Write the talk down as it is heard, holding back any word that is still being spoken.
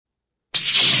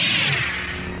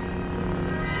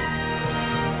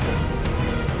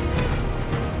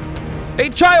A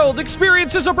child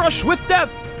experiences a brush with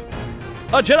death.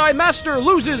 A Jedi Master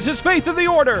loses his faith in the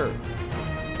Order.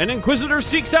 An Inquisitor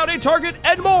seeks out a target,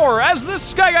 and more as the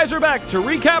Sky Guys are back to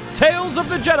recap Tales of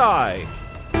the Jedi.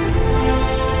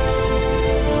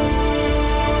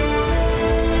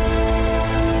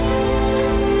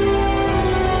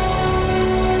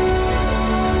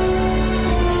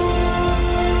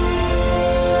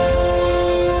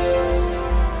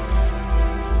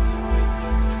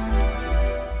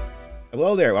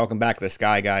 Hello there, welcome back to the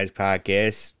Sky Guys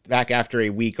podcast. Back after a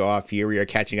week off here, we are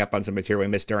catching up on some material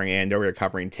we missed during Andor. We are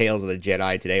covering Tales of the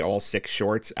Jedi today, all 6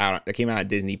 shorts that came out on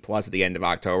Disney Plus at the end of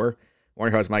October. I'm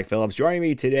your host, Mike Phillips. Joining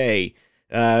me today,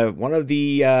 one of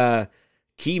the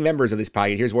key members of this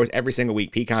podcast. Here's voice every single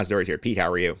week. Pete Considore is here. Pete,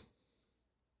 how are you?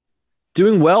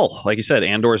 Doing well. Like you said,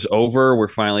 Andor's over. We're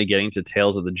finally getting to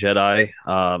Tales of the Jedi.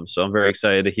 So I'm very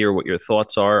excited to hear what your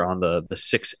thoughts are on the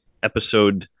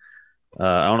 6-episode.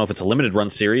 I don't know if it's a limited run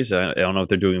series. I don't know if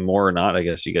they're doing more or not. I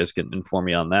guess you guys can inform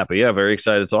me on that. But yeah, very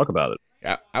excited to talk about it.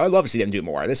 Yeah, I would love to see them do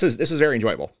more. This is very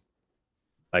enjoyable.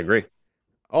 I agree.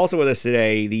 Also with us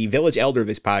today, the village elder of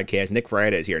this podcast, Nick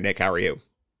Ferreira, is here. Nick, how are you?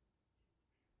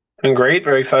 I'm great.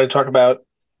 Very excited to talk about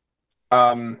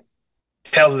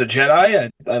Tales of the Jedi.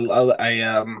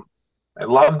 I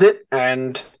loved it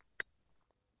and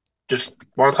just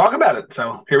want to talk about it.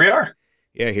 So here we are.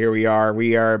 Yeah, here we are.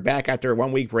 We are back after a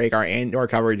 1-week break. Our Andor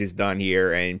coverage is done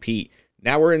here. And Pete,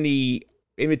 now we're in the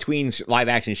in-between live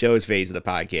action shows phase of the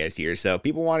podcast here. So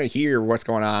people want to hear what's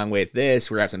going on with this.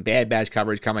 We're going to have some Bad Batch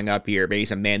coverage coming up here, maybe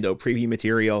some Mando preview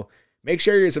material. Make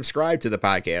sure you're subscribed to the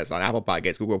podcast on Apple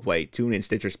Podcasts, Google Play, TuneIn,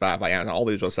 Stitcher, Spotify, and all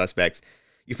the usual suspects.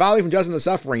 You follow me from Justin the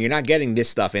Suffering, you're not getting this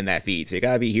stuff in that feed. So you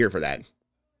got to be here for that.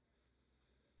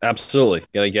 Absolutely.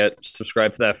 Gotta get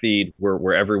subscribed to that feed.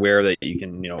 We're everywhere that you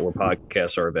can, where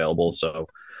podcasts are available. So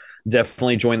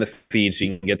definitely join the feed so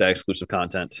you can get that exclusive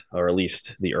content, or at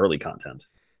least the early content.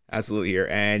 Absolutely here.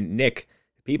 And Nick,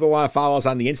 people want to follow us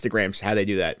on the Instagrams. How do they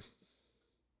do that?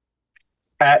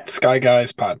 At Sky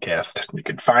Guys Podcast. You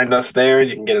can find us there.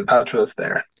 You can get in touch with us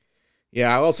there.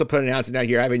 Yeah, I'll also put an announcement out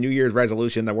here. I have a New Year's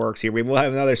resolution in the works here. We will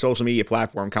have another social media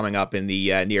platform coming up in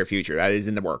the near future. That is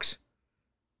in the works.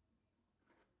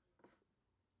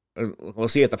 We'll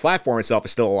see if the platform itself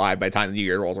is still alive by the time the new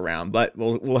year rolls around, but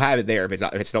we'll have it there if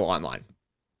it's still online.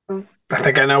 I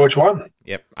think I know which one.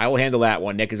 Yep, I will handle that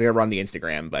one. Nick is going to run the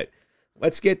Instagram, but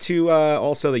let's get to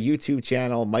also the YouTube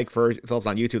channel. Mike Phillips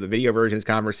on YouTube, the video version of this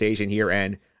conversation here,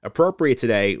 and appropriate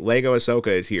today, Lego Ahsoka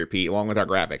is here, Pete, along with our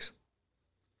graphics.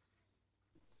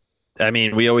 I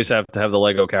mean, we always have to have the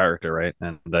Lego character, right?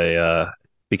 And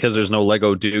because there's no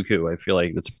Lego Dooku, I feel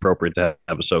like it's appropriate to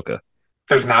have Ahsoka.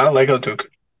 There's not a Lego Dooku.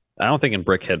 I don't think in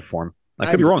brickhead form.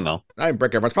 I could be wrong, though. Not in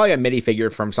brickhead. It's probably a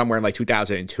minifigure from somewhere in like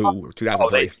 2002 or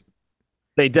 2003.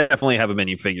 They definitely have a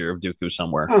minifigure of Dooku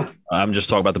somewhere. I'm just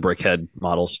talking about the brickhead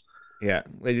models. Yeah,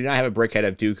 they do not have a brickhead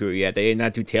of Dooku yet. They did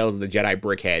not do Tales of the Jedi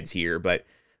brickheads here. But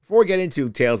before we get into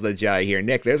Tales of the Jedi here,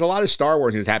 Nick, there's a lot of Star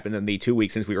Wars news happened in the 2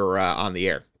 weeks since we were on the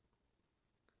air.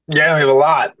 Yeah, we have a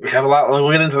lot.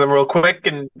 We'll get into them real quick,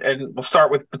 and we'll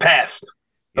start with the past.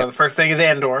 So The first thing is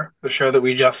Andor, the show that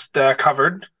we just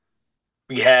covered.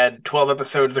 We had 12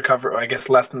 episodes to cover. I guess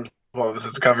less than 12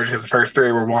 episodes to cover because the first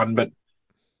 3 were one. But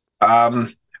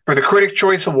for the Critic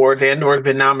Choice Awards, Andor has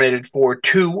been nominated for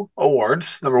 2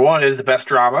 awards. Number 1 is the Best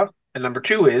Drama, and number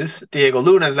 2 is Diego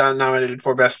Luna is nominated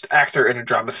for Best Actor in a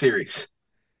Drama Series.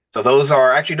 So those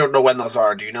are, actually don't know when those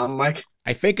are. Do you know, Mike?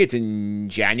 I think it's in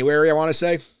January, I want to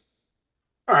say.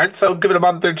 All right, so give it a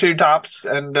month or 2 tops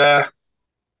and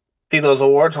see those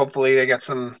awards. Hopefully they get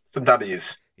some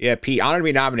W's. Yeah, Pete, honored to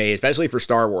be nominated, especially for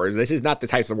Star Wars. This is not the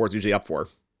types of awards usually up for.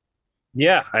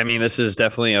 Yeah, I mean, this is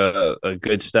definitely a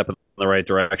good step in the right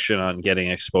direction on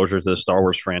getting exposure to the Star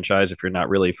Wars franchise if you're not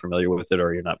really familiar with it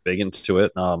or you're not big into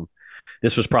it.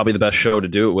 This was probably the best show to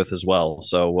do it with as well.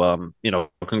 So,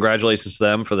 congratulations to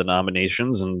them for the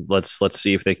nominations, and let's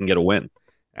see if they can get a win.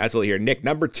 Absolutely. Here, Nick,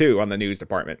 number 2 on the news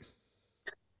department.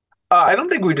 I don't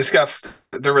think we discussed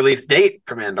the release date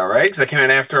for Mando, right? Because that came out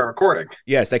after our recording.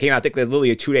 Yes, that came out, I think,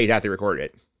 literally 2 days after we recorded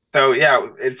it. So, yeah,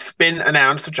 it's been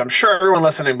announced, which I'm sure everyone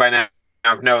listening by now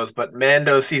knows, but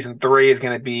Mando Season 3 is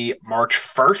going to be March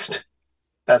 1st.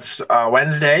 That's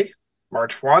Wednesday,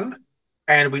 March 1.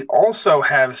 And we also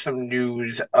have some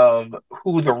news of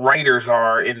who the writers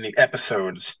are in the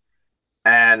episodes.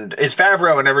 And it's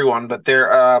Favreau and everyone, but there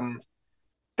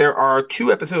are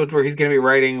 2 episodes where he's going to be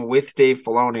writing with Dave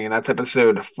Filoni, and that's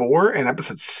episode 4 and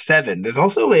episode 7. There's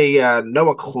also a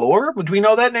Noah Clore. Would we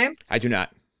know that name? I do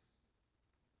not.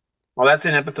 Well, that's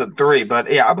in episode 3,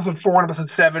 but yeah, episode 4 and episode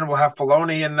 7 will have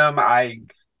Filoni in them.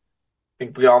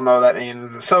 think we all know that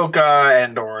means Ahsoka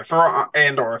and or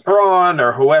Thrawn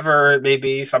or whoever it may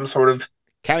be, some sort of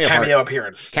cameo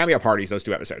appearance. Cameo parties, those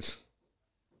 2 episodes.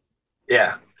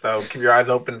 Yeah, so keep your eyes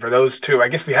open for those 2. I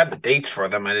guess we had the dates for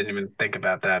them. I didn't even think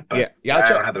about that, but yeah, I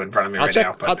don't have them in front of me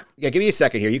now. But give me a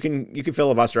second here. You can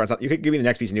filibuster on something. You can give me the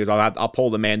next piece of news. I'll pull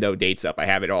the Mando dates up. I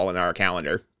have it all in our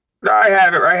calendar. I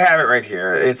have it. I have it right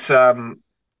here. It's Oh,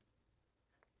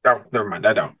 never mind.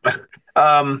 I don't.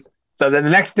 So then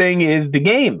the next thing is the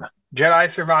game, Jedi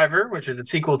Survivor, which is a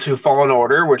sequel to Fallen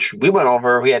Order, which we went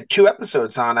over. We had 2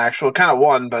 episodes on, actually, kind of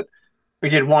one, but we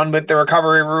did one with the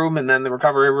recovery room, and then the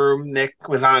recovery room, Nick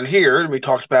was on here, and we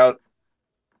talked about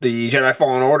the Jedi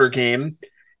Fallen Order game.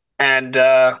 And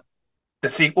the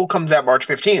sequel comes out March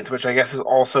 15th, which I guess is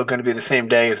also going to be the same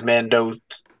day as Mando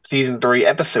Season 3,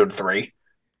 Episode 3,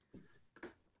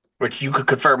 which you could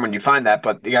confirm when you find that.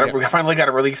 But we finally got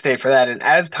a release date for that. And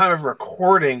as time of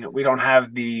recording, we don't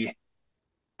have the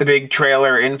big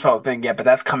trailer info thing yet, but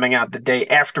that's coming out the day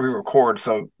after we record.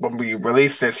 So when we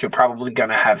release this, you're probably going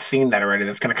to have seen that already.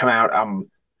 That's going to come out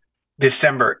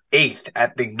December 8th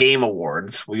at the Game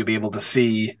Awards. Where you'll be able to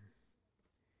see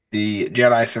the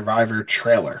Jedi Survivor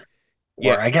trailer.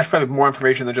 Or I guess probably more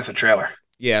information than just a trailer.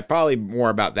 Yeah, probably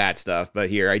more about that stuff. But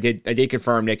here, I did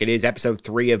confirm, Nick, it is episode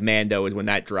 3 of Mando is when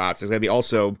that drops. There's going to be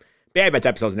also Bad Batch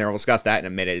episodes in there. We'll discuss that in a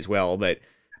minute as well. But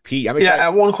Pete, I'm excited. Yeah,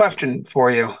 one question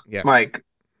for you, Mike.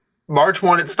 March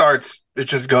 1 it starts. It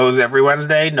just goes every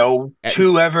Wednesday. No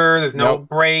 2 ever. There's no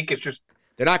break. It's just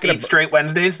they're not going 8 straight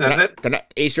Wednesdays. That's it. They're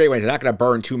not 8 straight Wednesdays. They're not going to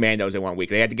burn 2 Mandos in 1 week.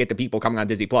 They had to get the people coming on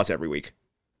Disney Plus every week.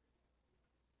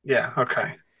 Yeah.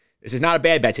 Okay. This is not a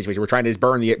Bad Batch situation. We're trying to just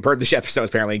burn the episodes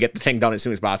apparently and get the thing done as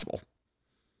soon as possible.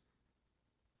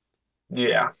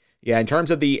 Yeah. Yeah, in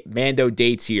terms of the Mando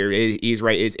dates here, he's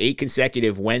right. It's 8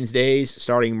 consecutive Wednesdays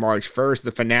starting March 1st.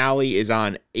 The finale is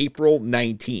on April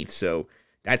 19th. So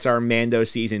that's our Mando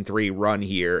Season 3 run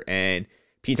here. And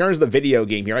in terms of the video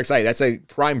game here, I'm excited. That's a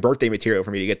prime birthday material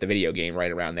for me to get the video game right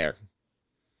around there.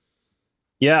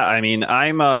 Yeah, I mean,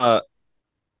 I'm not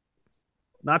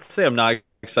to say I'm not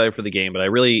excited for the game, but I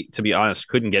really, to be honest,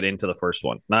 couldn't get into the first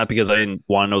one. Not because I didn't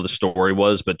want to know the story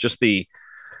was, but just the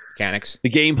mechanics, the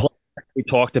gameplay. We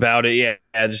talked about it, yeah,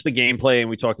 just the gameplay, and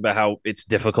we talked about how it's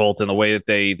difficult and the way that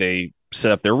they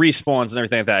set up their respawns and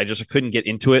everything like that. I just couldn't get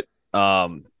into it.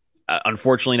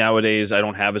 Unfortunately, nowadays I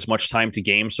don't have as much time to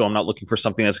game, so I'm not looking for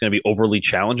something that's going to be overly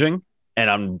challenging. And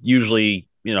I'm usually,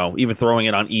 even throwing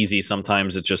it on easy,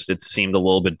 sometimes it seemed a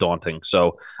little bit daunting.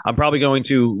 So I'm probably going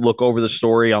to look over the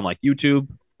story on like YouTube,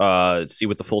 see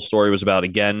what the full story was about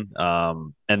again,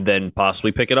 and then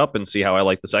possibly pick it up and see how I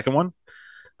like the second one.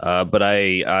 But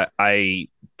I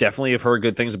definitely have heard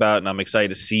good things about it, and I'm excited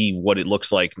to see what it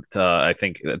looks like. I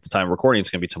think at the time of recording, it's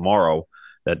going to be tomorrow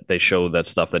that they show that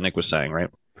stuff that Nick was saying, right?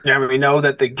 Yeah, we know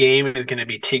that the game is going to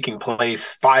be taking place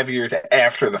 5 years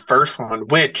after the first one,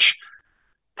 which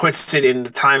puts it in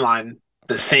the timeline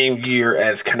the same year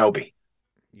as Kenobi.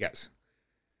 Yes.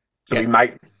 So we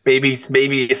might maybe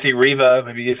you see Reva,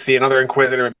 maybe you see another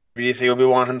Inquisitor, maybe you see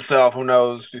Obi-Wan himself. Who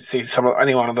knows? You see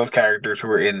any one of those characters who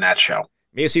were in that show.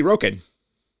 Maybe you see Roken.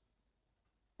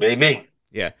 Maybe.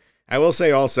 Yeah. I will say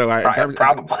also, in terms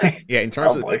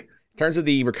of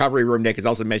the recovery room, Nick has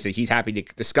also mentioned that he's happy to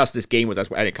discuss this game with us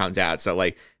when it comes out. So,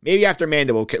 maybe after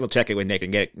Mando, we'll check it with Nick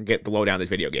and get the lowdown on this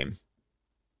video game.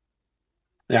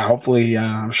 Yeah, hopefully,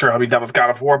 I'm sure I'll be done with God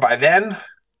of War by then.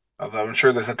 Although I'm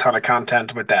sure there's a ton of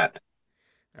content with that.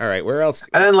 All right, where else?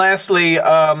 And then lastly,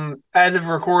 as of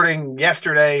recording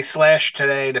yesterday /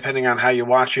 today, depending on how you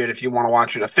watch it, if you want to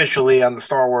watch it officially on the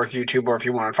Star Wars YouTube or if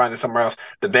you want to find it somewhere else,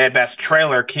 the Bad Batch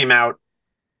trailer came out,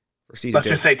 let's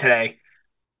just say today,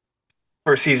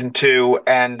 for Season 2.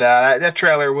 And that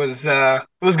trailer was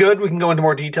good. We can go into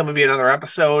more detail, maybe another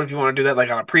episode if you want to do that, like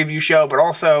on a preview show. But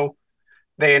also,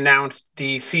 they announced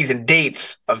the season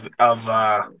dates of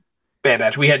Bad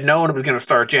Batch. We had known it was going to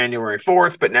start January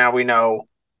 4th, but now we know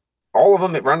all of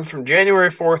them. It runs from January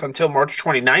 4th until March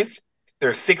 29th.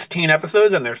 There's 16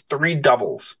 episodes, and there's 3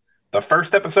 doubles. The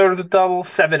first episode is a double,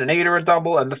 7 and 8 are a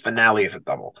double, and the finale is a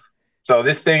double. So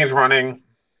this thing is running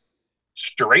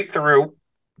straight through,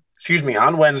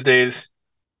 on Wednesdays.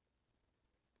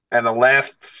 And the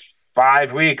last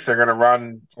 5 weeks are going to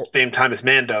run the same time as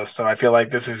Mando. So I feel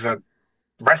like this is a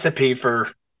recipe for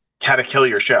how to kill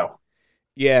your show.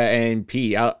 Yeah, and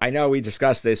Pete, I know we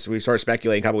discussed this. We started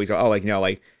speculating a couple weeks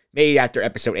ago. Maybe after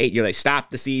episode 8, stop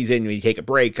the season, we take a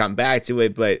break, come back to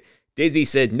it. But Disney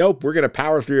said, nope, we're going to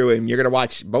power through, and you're going to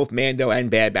watch both Mando and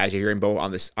Bad Batch here, and both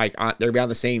on this. They're going to be on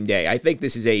the same day. I think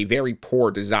this is a very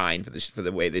poor design for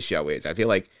the way this show is. I feel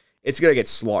like it's going to get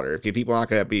slaughtered. People aren't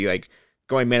going to be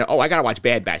going, man, oh, I gotta watch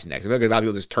Bad Batch next. I feel like a lot of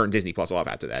people just turn Disney Plus off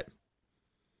after that.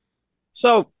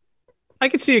 So I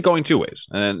could see it going two ways.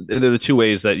 And they're the two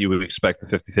ways that you would expect the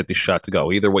 50-50 shot to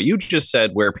go. Either what you just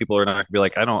said, where people are not going to be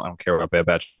like, I don't care about Bad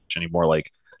Batch anymore.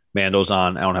 Like Mando's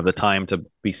on. I don't have the time to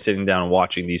be sitting down and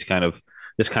watching this kind of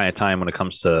time when it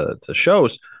comes to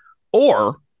shows.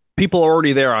 Or people are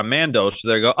already there on Mando. So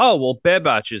they go, oh, well, Bad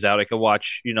Batch is out. I could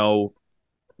watch,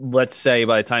 let's say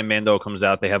by the time Mando comes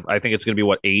out, they have, I think it's going to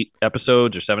be 8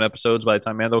 episodes or 7 episodes by the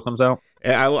time Mando comes out.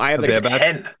 I have like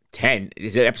 10. 10.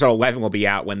 Episode 11 will be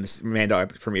out when the Mando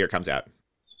premiere comes out.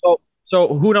 So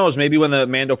who knows? Maybe when the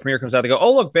Mando premiere comes out, they go,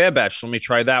 "Oh, look, Bad Batch. Let me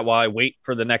try that while I wait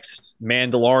for the next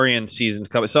Mandalorian season to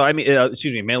come." So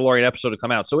Mandalorian episode to come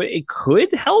out. So it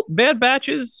could help Bad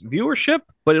Batch's viewership,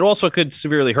 but it also could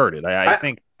severely hurt it. I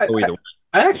think either way.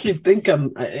 I actually think I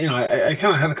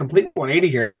kind of had a complete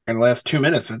 180 here in the last 2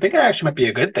 minutes. I think it actually might be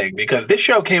a good thing because this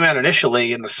show came out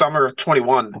initially in the summer of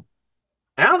 21.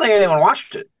 I don't think anyone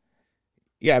watched it.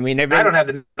 Yeah, I mean, I don't have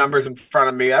the numbers in front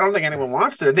of me. I don't think anyone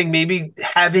watched it. I think maybe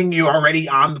having you already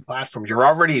on the platform, you're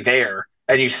already there,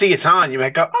 and you see it's on, you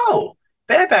might go, "Oh,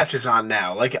 Bad Batch is on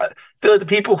now." Like, I feel like the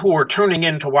people who were tuning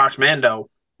in to watch Mando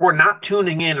were not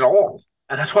tuning in at all,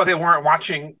 and that's why they weren't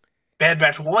watching Bad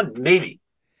Batch 1. Maybe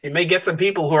you may get some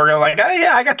people who are like, "Oh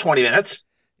yeah, I got 20 minutes."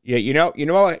 Yeah, you know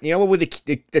what would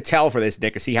the tell for this,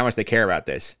 Nick, to see how much they care about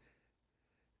this.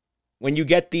 When you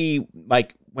get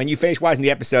when you finish watching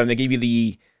the episode and they give you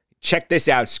the check this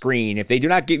out screen, if they do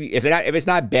not give you, if it's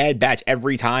not Bad Batch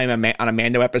every time on a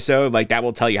Mando episode, like that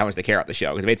will tell you how much they care about the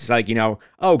show. Because it's like,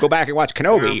 oh, go back and watch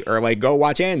Kenobi or like go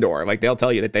watch Andor. Like they'll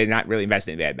tell you that they're not really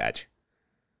invested in Bad Batch.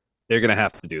 They're going to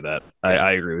have to do that.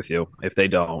 I agree with you. If they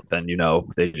don't, then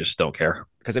they just don't care.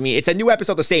 Because I mean, it's a new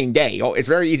episode the same day. Oh, it's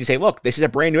very easy to say, look, this is a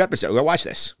brand new episode. Go watch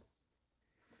this.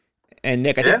 And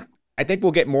Nick, I think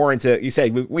we'll get more into. You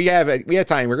said we have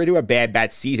time. We're gonna do a Bad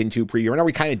Batch season 2 preview. I know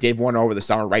we kind of did one over the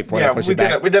summer right before that pushed it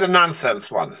back. We did a nonsense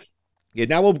one. Yeah,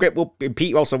 now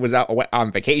Pete also was out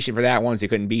on vacation for that one, so he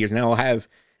couldn't be here. So now we'll have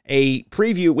a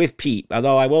preview with Pete.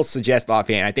 Although I will suggest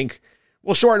offhand, I think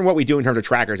we'll shorten what we do in terms of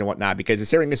trackers and whatnot because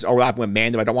considering this is overlapping with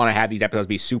Mando, I don't want to have these episodes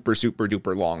be super super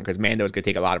duper long because Mando is gonna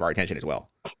take a lot of our attention as well.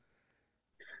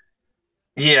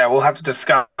 Yeah, we'll have to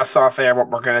discuss off air what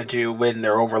we're going to do when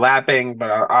they're overlapping.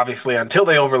 But obviously, until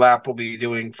they overlap, we'll be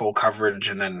doing full coverage.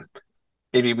 And then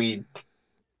maybe we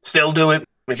still do it.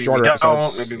 Maybe Shorter we don't.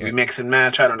 episodes, Maybe we mix and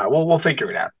match. I don't know. We'll figure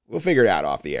it out. We'll figure it out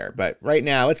off the air. But right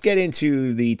now, let's get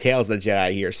into the Tales of the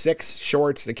Jedi here. 6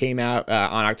 shorts that came out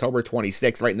on October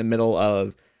 26th, right in the middle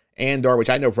of Andor, which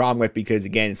I had no problem with because,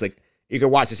 again, it's like you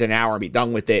can watch this in an hour and be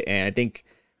done with it. And I think,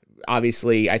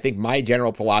 obviously, my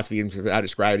general philosophy, and how I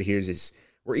describe it here is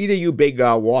were either you big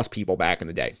Lost people back in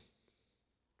the day?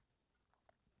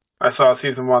 I saw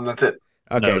season 1. That's it.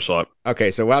 Okay. Never saw it. Okay,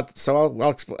 so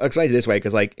I'll explain it this way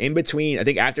because, like, in between, I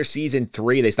think after season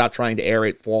 3, they stopped trying to air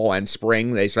it fall and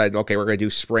spring. They decided, okay, we're going to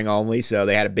do spring only. So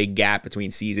they had a big gap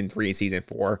between season 3 and season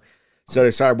 4. So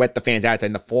they started wet the fans out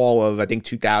in the fall of, I think,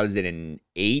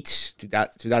 2008,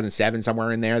 2007,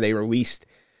 somewhere in there. They released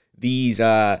these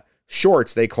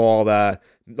shorts they called the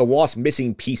Lost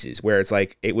Missing Pieces, where it's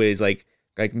like, it was like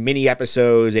mini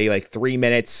episodes, 3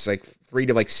 minutes, 3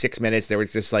 to 6 minutes. There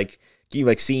was just give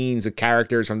you scenes of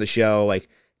characters from the show,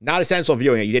 not essential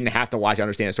viewing. You didn't have to watch to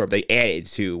understand the story, but they added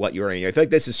to what you were in. I feel like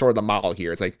this is sort of the model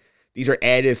here. It's like these are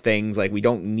additive things. We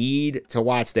don't need to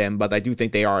watch them, but I do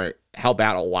think they help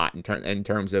out a lot in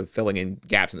terms of filling in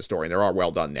gaps in the story. And they're all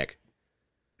well done, Nick.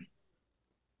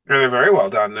 They're very well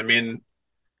done. I mean,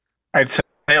 I'd say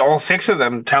all 6 of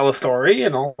them tell a story,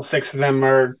 and all 6 of them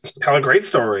tell a great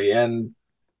story. And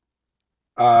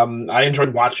I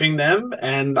enjoyed watching them,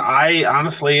 and I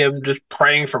honestly am just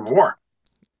praying for more.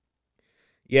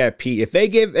 Yeah, Pete, if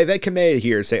they committed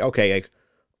here, say, okay,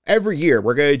 every year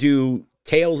we're going to do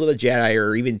Tales of the Jedi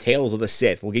or even Tales of the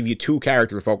Sith. We'll give you 2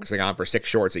 characters we're focusing on for 6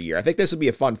 shorts a year. I think this would be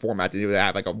a fun format to do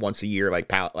that, a once a year,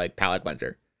 palette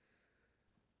cleanser.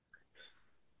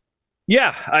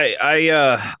 Yeah,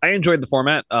 I enjoyed the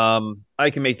format. I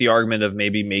can make the argument of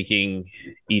maybe making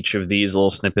each of these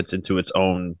little snippets into its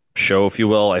own show, if you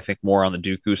will. I think more on the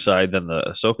Dooku side than the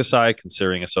Ahsoka side,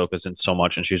 considering Ahsoka's in so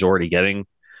much and she's already getting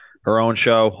her own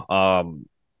show.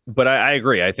 But I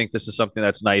agree. I think this is something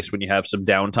that's nice when you have some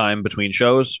downtime between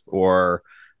shows, or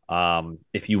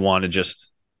if you want to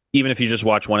even if you just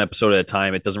watch one episode at a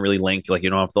time, it doesn't really link. You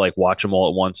don't have to watch them all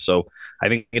at once. So I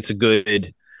think it's a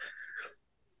good.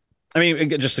 I mean,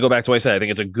 just to go back to what I said, I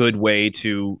think it's a good way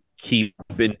to keep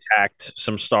intact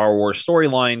some Star Wars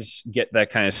storylines, get that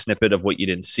kind of snippet of what you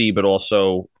didn't see, but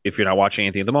also if you're not watching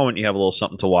anything at the moment, you have a little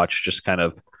something to watch, just kind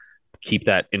of keep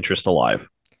that interest alive.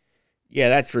 Yeah,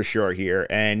 that's for sure here.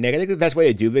 And Nick, I think the best way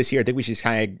to do this here, I think we should just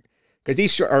kind of, because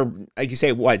these are, like you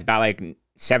say, what, it's about like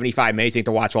 75 minutes. You think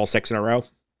to watch all 6 in a row?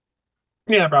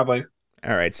 Yeah, probably.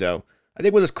 All right, so I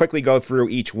think we'll just quickly go through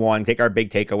each one, take our big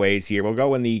takeaways here. We'll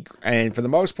go and for the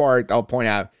most part, I'll point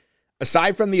out,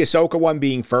 aside from the Ahsoka one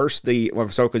being first, of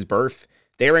Ahsoka's birth,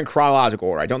 they're in chronological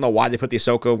order. I don't know why they put the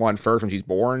Ahsoka one first when she's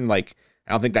born. Like,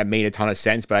 I don't think that made a ton of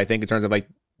sense, but I think in terms of like,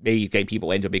 maybe get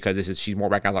people into it because she's more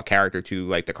recognizable character to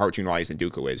like the cartoon audience than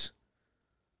Dooku is.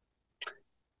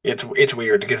 It's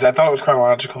weird because I thought it was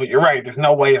chronological, but you're right. There's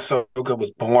no way Ahsoka was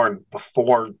born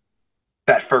before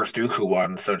that first Dooku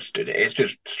one, so it's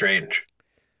just strange.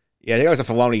 Yeah, I think it was a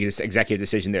Filoni executive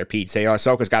decision there, Pete. Say,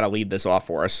 Ahsoka's got to lead this off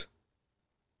for us.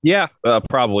 Yeah,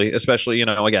 probably. Especially,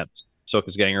 again,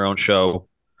 Ahsoka's getting her own show.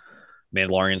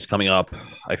 Mandalorian's coming up.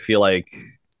 I feel like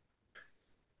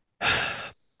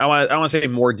I want to say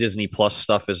more Disney Plus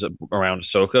stuff is around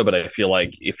Ahsoka, but I feel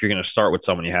like if you're going to start with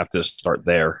someone, you have to start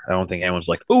there. I don't think anyone's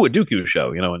like, "Oh, a Dooku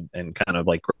show," and kind of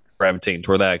like gravitating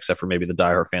toward that, except for maybe the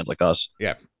diehard fans like us.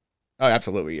 Yeah. Oh,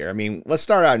 absolutely. I mean, let's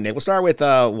start out, Nick. We'll start with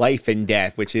Life and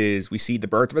Death, which is we see the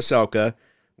birth of Ahsoka.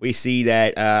 We see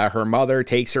that her mother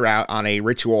takes her out on a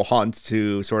ritual hunt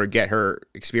to sort of get her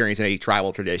experience in a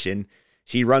tribal tradition.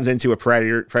 She runs into a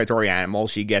predatory animal.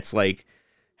 She gets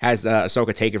has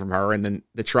Ahsoka taken from her, and then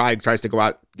the tribe tries to go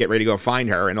out, get ready to go find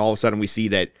her, and all of a sudden we see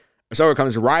that Ahsoka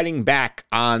comes riding back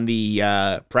on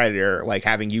the predator,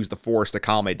 having used the Force to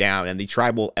calm it down, and the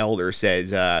tribal elder says,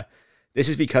 this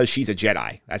is because she's a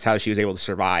Jedi. That's how she was able to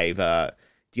survive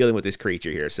dealing with this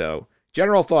creature here. So,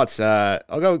 general thoughts,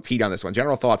 I'll go Pete on this one.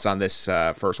 General thoughts on this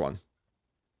first one.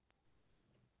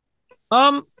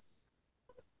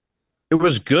 It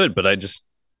was good, but I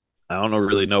don't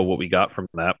really know what we got from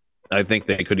that. I think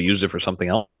they could have used it for something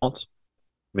else.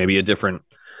 Maybe a different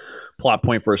plot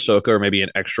point for Ahsoka, or maybe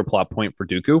an extra plot point for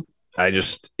Dooku.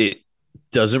 It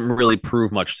doesn't really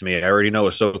prove much to me. I already know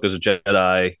Ahsoka's a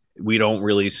Jedi. We don't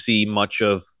really see much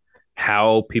of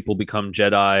how people become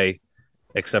Jedi,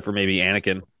 except for maybe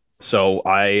Anakin. So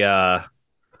I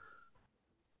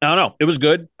don't know. It was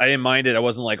good. I didn't mind it. I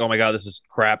wasn't like, oh my God, this is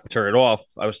crap, turn it off.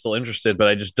 I was still interested, but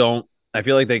I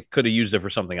feel like they could have used it for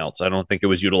something else. I don't think it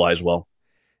was utilized well.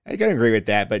 I can agree with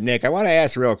that, but Nick, I want to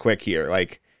ask real quick here.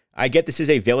 I get this is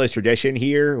a village tradition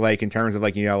here, in terms of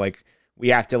we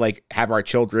have to have our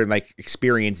children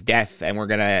experience death, and we're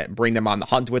gonna bring them on the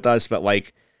hunt with us. But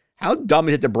how dumb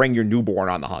is it to bring your newborn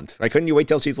on the hunt? Couldn't you wait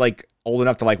till she's old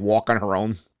enough to walk on her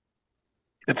own?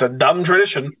 It's a dumb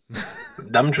tradition.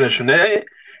 Dumb tradition. I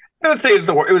would say it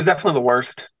was definitely the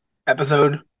worst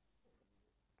episode,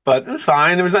 but it was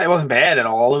fine. It wasn't bad at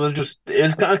all. It was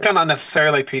kind of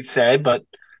unnecessary, like Pete said, but.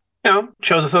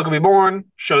 Shows Ahsoka be born,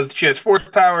 shows that she has Force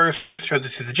powers, shows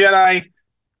that she's a Jedi.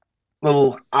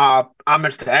 Little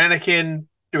homage to Anakin,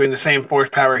 doing the same Force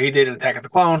power he did in Attack of the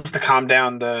Clones to calm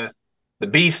down the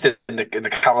beast in the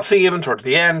Colosseum towards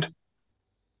the end.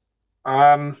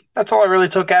 That's all I really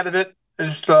took out of it.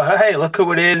 Just hey, look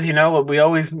who it is. We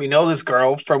know this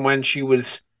girl from when she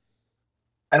was,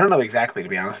 I don't know exactly, to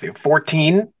be honest with you,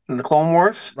 14 in the Clone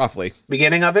Wars, roughly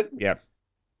beginning of it. Yeah.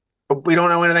 We don't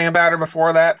know anything about her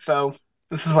before that, so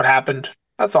this is what happened.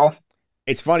 That's all.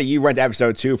 It's funny, you went to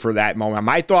episode 2 for that moment.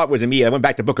 My thought was immediate. I went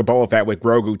back to Book of Boba Fett with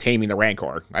Grogu taming the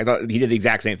Rancor. I thought he did the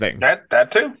exact same thing. That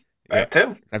too. That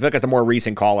too. I feel like that's the more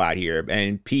recent call out here.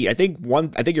 And Pete, I think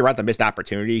you're right, the missed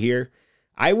opportunity here.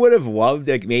 I would have loved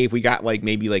maybe if we got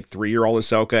maybe 3-year-old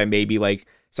Ahsoka, and maybe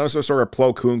some sort of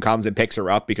Plo Koon comes and picks her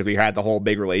up, because we had the whole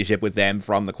big relationship with them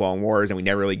from the Clone Wars, and we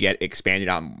never really get expanded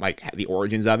on the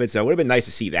origins of it. So it would have been nice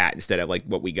to see that instead of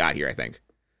what we got here, I think.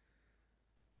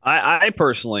 I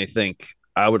personally think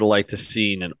I would have liked to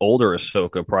seen an older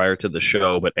Ahsoka prior to the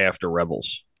show, but after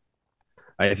Rebels.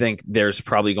 I think there's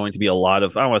probably going to be a lot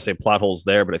of, I don't want to say plot holes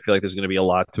there, but I feel like there's going to be a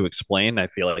lot to explain. I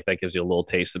feel like that gives you a little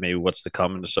taste of maybe what's to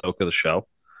come in Ahsoka the show.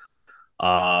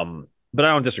 But I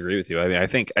don't disagree with you. I mean, I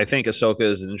think Ahsoka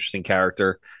is an interesting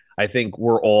character. I think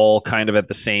we're all kind of at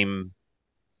the same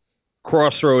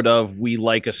crossroad of we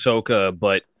like Ahsoka,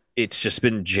 but it's just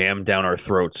been jammed down our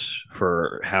throats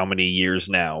for how many years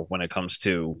now when it comes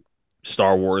to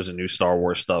Star Wars and new Star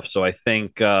Wars stuff. So I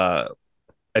think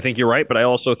you're right, but I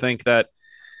also think that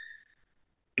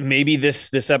maybe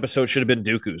this episode should have been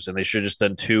Dooku's, and they should have just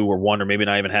done 2 or 1, or maybe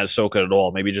not even had Ahsoka at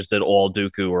all. Maybe just did all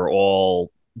Dooku or all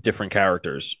different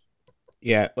characters.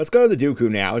 Yeah, let's go to the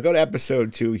Dooku now. Let's go to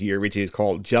episode 2 here, which is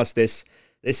called Justice.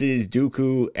 This is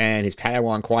Dooku and his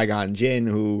Padawan Qui-Gon Jinn,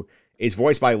 who is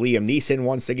voiced by Liam Neeson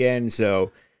once again.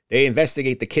 So they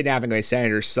investigate the kidnapping of a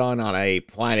senator's son on a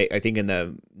planet, I think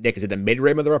Nick, is it the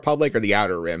mid-rim of the Republic or the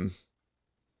outer rim?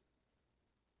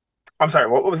 I'm sorry,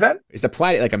 what was that? Is the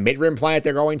planet like a mid-rim planet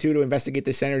they're going to investigate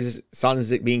the senator's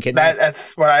son's being That kidnapped?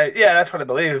 that's what I yeah, that's what I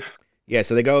believe. Yeah,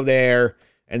 so they go there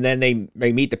and then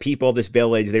they meet the people of this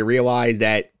village. They realize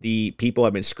that the people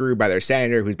have been screwed by their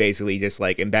senator, who's basically just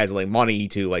like embezzling money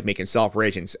to like make himself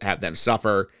rich and have them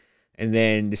suffer. And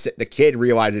then the kid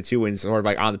realizes it too and sort of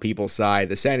like on the people's side.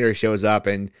 The senator shows up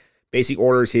and basically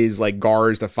orders his like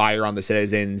guards to fire on the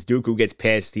citizens. Dooku gets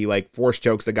pissed. He like force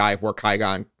chokes the guy before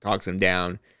Qui-Gon talks him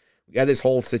down. We got this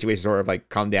whole situation sort of like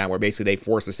come down where basically they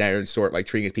force the senator to sort of like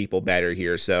treat his people better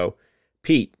here. So,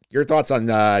 Pete, your thoughts on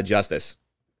Justice?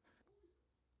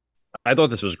 I thought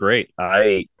this was great.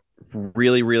 I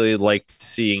really, really liked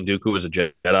seeing Dooku as a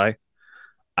Jedi.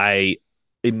 I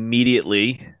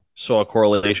immediately saw a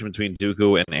correlation between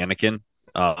Dooku and Anakin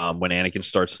when Anakin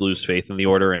starts to lose faith in the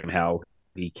Order and how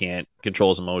he can't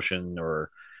control his emotion, or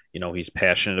he's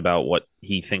passionate about what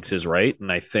he thinks is right.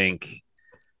 And I think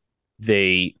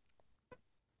they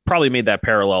probably made that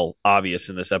parallel obvious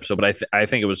in this episode, but I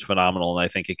think it was phenomenal, and I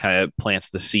think it kind of plants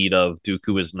the seed of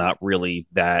Dooku is not really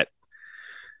that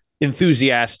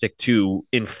enthusiastic to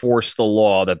enforce the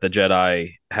law that the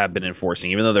Jedi have been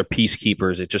enforcing. Even though they're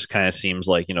peacekeepers, it just kind of seems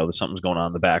like, there's something's going on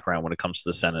in the background when it comes to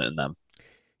the Senate and them.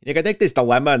 Like, I think this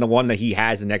dilemma and the one that he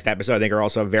has in the next episode, I think are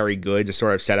also very good to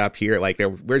sort of set up here. Like,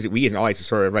 we as an audience to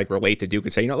sort of like relate to Dooku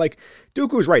and say, like,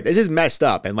 Dooku's right. This is messed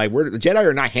up, and like the Jedi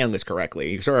are not handling this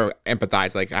correctly. You sort of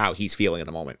empathize like how he's feeling at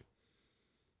the moment.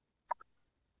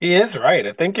 He is right.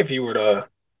 I think if you were to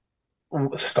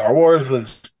Star Wars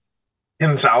was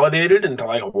consolidated into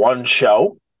like one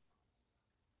show,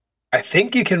 I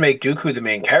think you can make Dooku the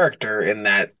main character in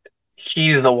that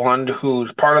he's the one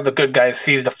who's part of the good guys,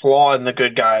 sees the flaw in the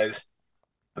good guys,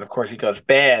 and of course he goes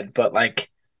bad, but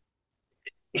like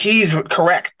he's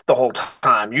correct the whole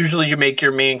time. Usually you make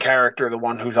your main character the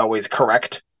one who's always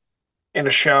correct in a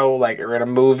show, like, or in a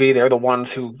movie. They're the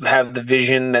ones who have the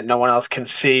vision that no one else can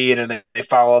see, and then they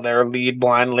follow their lead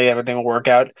blindly, everything will work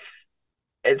out.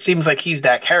 It seems like he's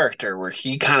that character where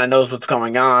he kind of knows what's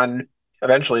going on.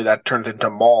 Eventually that turns into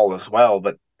Maul as well,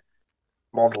 but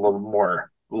Maul's a little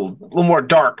more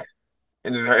dark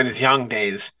in his young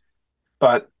days.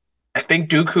 But I think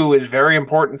Dooku is very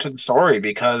important to the story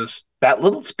because that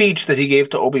little speech that he gave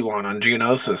to Obi-Wan on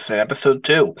Geonosis in episode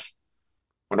 2,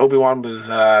 when Obi-Wan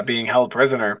was being held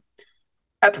prisoner,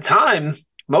 at the time,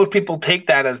 most people take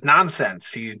that as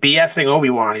nonsense. He's BSing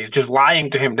Obi-Wan. He's just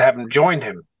lying to him to have him join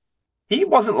him. He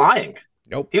wasn't lying.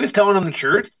 Nope. He was telling him the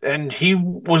truth, and he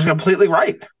was completely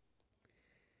right.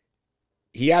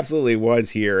 He absolutely was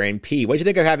here. And P, what do you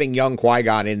think of having young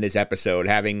Qui-Gon in this episode?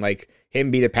 Having like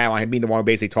him be the Padawan, him being the one who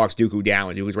basically talks Dooku down,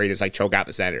 and Dooku's ready to just like choke out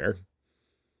the senator.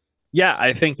 Yeah,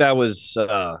 I think that was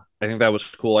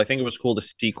cool. I think it was cool to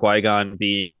see Qui-Gon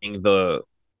being the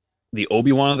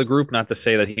Obi-Wan of the group. Not to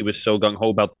say that he was so gung-ho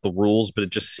about the rules, but it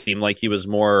just seemed like he was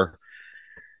more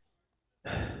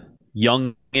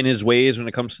young in his ways when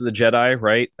it comes to the Jedi,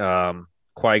 right?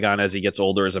 Qui-Gon, as he gets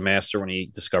older as a master, when he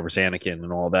discovers Anakin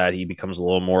and all that, he becomes a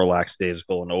little more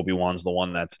lackadaisical, and Obi-Wan's the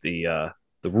one that's the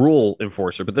rule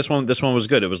enforcer. But this one was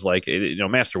good. It was like,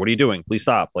 Master, what are you doing? Please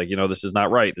stop. Like, this is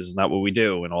not right. This is not what we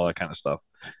do, and all that kind of stuff.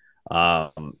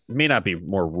 It may not be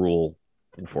more rule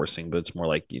enforcing, but it's more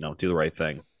like, do the right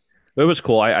thing. But it was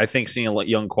cool. I think seeing a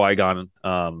young Qui-Gon,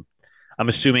 I'm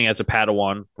assuming as a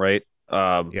Padawan, right?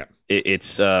 Yeah.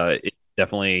 It's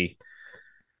definitely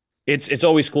it's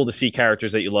always cool to see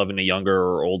characters that you love in a younger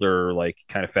or older, like,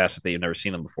 kind of facet that you've never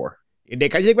seen them before.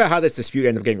 Nick, how do you think about how this dispute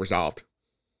ends up getting resolved?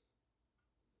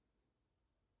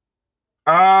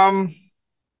 I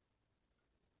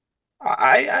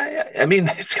mean,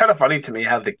 it's kind of funny to me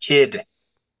how the kid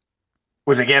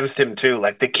was against him too.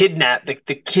 Like the kid,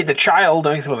 the child.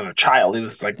 I guess it wasn't a child. He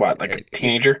was like what, like a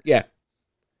teenager? Yeah.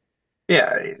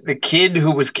 Yeah, the kid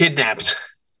who was kidnapped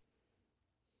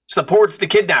supports the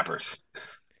kidnappers.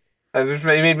 That just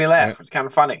made me laugh. It's kind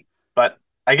of funny, but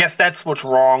I guess that's what's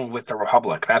wrong with the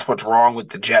Republic. That's what's wrong with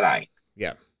the Jedi.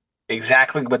 Yeah,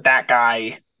 exactly what that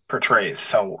guy portrays.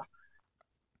 So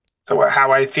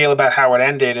how I feel about how it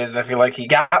ended is I feel like he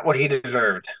got what he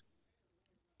deserved.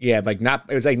 Yeah, like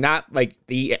it was like not like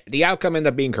the outcome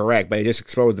ended up being correct, but it just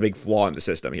exposed the big flaw in the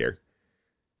system here.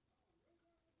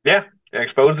 Yeah, it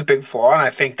exposed the big flaw, and I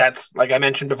think that's, like I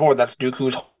mentioned before, that's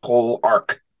Dooku's whole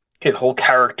arc, his whole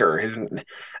character.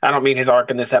 I don't mean his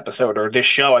arc in this episode or this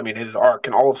show. I mean his arc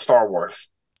in all of Star Wars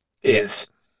is,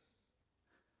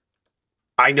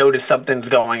 I notice something's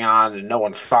going on and no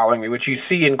one's following me, which you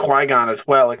see in Qui-Gon as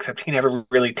well, except he never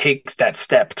really takes that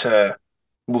step to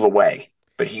move away.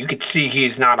 But you could see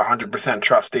he's not 100%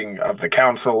 trusting of the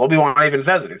Council. Obi-Wan even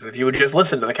says it. He says, if you would just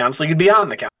listen to the Council, you'd be on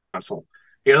the Council.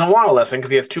 He doesn't want to listen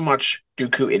because he has too much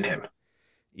Dooku in him.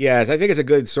 Yes, I think it's a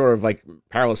good sort of like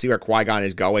parallel to see where Qui-Gon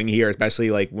is going here,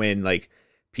 especially like when like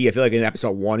P. I feel like in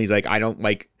episode 1, he's like, I don't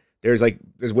like. There's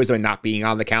wisdom in not being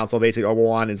on the council. Basically,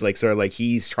 Obi-Wan is like sort of like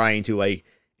he's trying to like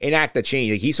enact the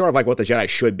change. Like, he's sort of like what the Jedi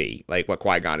should be, like what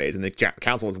Qui-Gon is, and the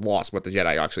council has lost what the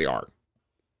Jedi actually are.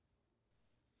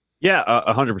 Yeah,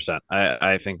 100%.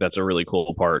 I think that's a really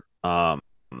cool part. Like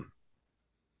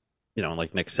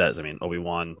Nick says, I mean,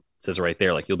 Obi-Wan says it right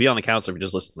there, like, you'll be on the council if you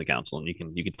just listen to the council, and you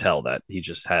can tell that he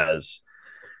just has,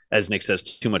 as Nick says,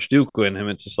 too much Dooku in him.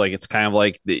 It's just like, it's kind of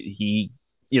like we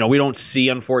don't see,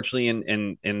 unfortunately,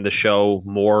 in the show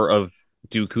more of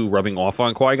Dooku rubbing off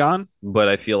on Qui-Gon, but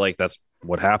I feel like that's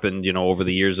what happened, over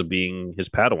the years of being his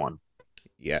Padawan.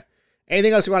 Yeah.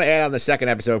 Anything else you want to add on the second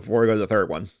episode before we go to the third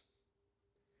one?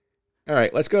 All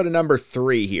right, let's go to number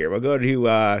 3 here. We'll go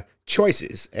to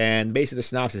choices. And basically the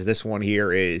synopsis of this one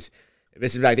here is,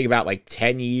 this is, I think, about like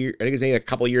 10 years. I think it's maybe a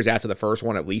couple of years after the first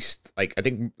one, at least. Like, I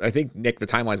think Nick, the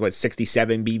timeline is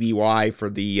 67 BBY for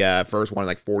the first one,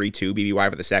 like 42 BBY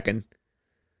for the second.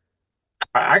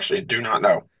 I actually do not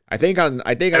know. I don't.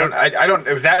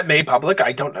 Was that made public?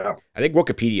 I don't know. I think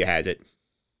Wikipedia has it.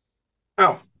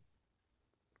 Oh.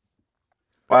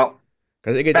 Well,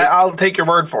 I'll take your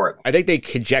word for it. I think they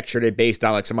conjectured it based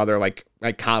on like some other like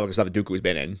comic stuff that Dooku's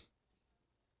been in.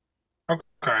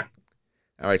 Okay.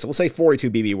 All right, so we'll say 42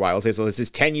 BBY. Let's say, so this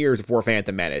is 10 years before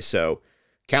Phantom Menace. So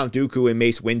Count Dooku and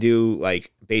Mace Windu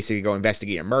like basically go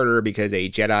investigate a murder because a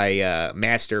Jedi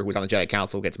master who's on the Jedi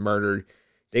Council gets murdered.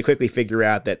 They quickly figure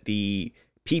out that the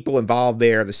people involved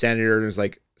there, the senators,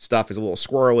 like, stuff is a little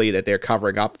squirrely, that they're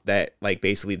covering up, that like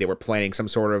basically they were planning some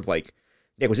sort of like,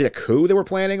 was it a coup they were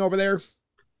planning over there?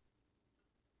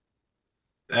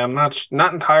 I'm not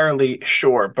entirely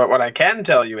sure, but what I can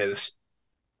tell you is,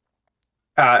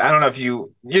 I don't know if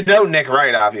you know Nick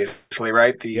Wright, obviously,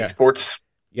 right? The sports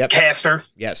caster.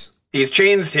 Yes. He's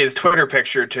changed his Twitter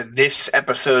picture to this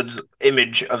episode's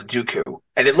image of Dooku,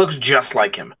 and it looks just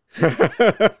like him.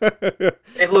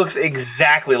 It looks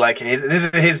exactly like him. This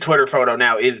is his Twitter photo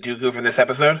now, is Dooku from this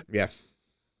episode. Yeah.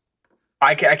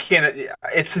 I can't.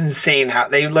 It's insane how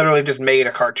they literally just made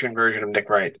a cartoon version of Nick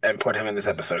Wright and put him in this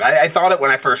episode. I thought it when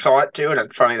I first saw it, too, and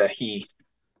it's funny that he,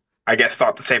 I guess,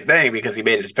 thought the same thing because he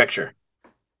made it his picture.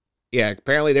 Yeah,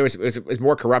 apparently there was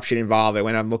more corruption involved. I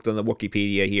went and looked on the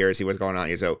Wikipedia here to see what's going on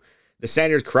here. So the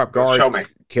Senator's corrupt guards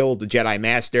killed the Jedi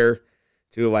Master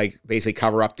to like basically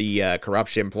cover up the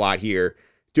corruption plot here.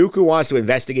 Dooku wants to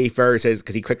investigate first,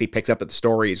 because he quickly picks up that the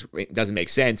story doesn't make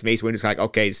sense. Mace Windu's kind of like,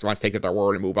 okay, just wants to take their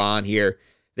word and move on here.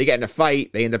 They get in a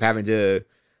fight. They end up having to,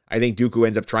 I think Dooku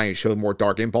ends up trying to show more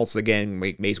dark impulses again.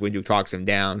 Mace Windu talks him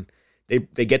down. They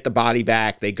get the body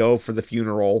back. They go for the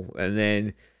funeral, and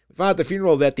then we find out at the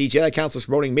funeral that the Jedi Council is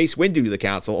promoting Mace Windu to the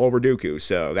Council over Dooku.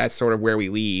 So that's sort of where we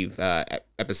leave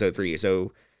episode 3.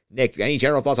 So, Nick, any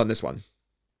general thoughts on this one?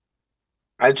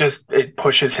 It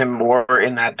pushes him more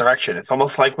in that direction. It's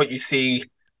almost like what you see.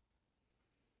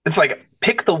 It's like,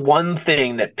 pick the one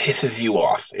thing that pisses you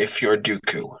off if you're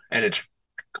Dooku, and it's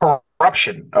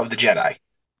corruption of the Jedi.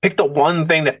 Pick the one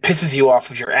thing that pisses you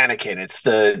off if you're Anakin. It's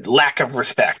the lack of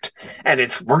respect. And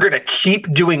it's, we're going to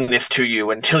keep doing this to you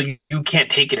until you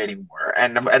can't take it anymore.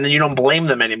 And then you don't blame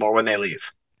them anymore when they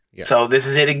leave. Yeah. So this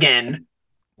is it again.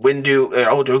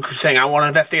 Dooku's saying, I want to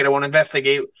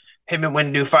investigate. Him and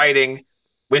Windu fighting.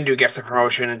 Windu gets the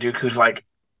promotion, and Dooku's like,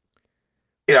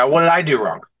 what did I do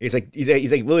wrong? He's like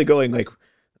really going like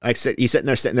he's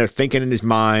sitting there thinking in his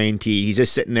mind. He's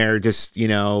just sitting there, just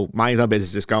mind his own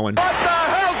business, just going, what the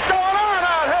hell's going on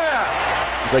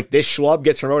out here? He's like, this schlub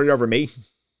gets promoted over me.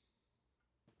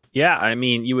 Yeah, I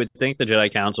mean, you would think the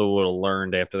Jedi Council would have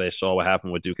learned after they saw what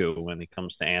happened with Dooku when it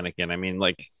comes to Anakin. I mean,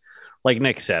 like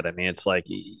Nick said, I mean, it's like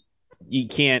you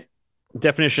can't.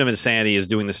 Definition of insanity is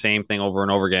doing the same thing over and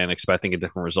over again and expecting a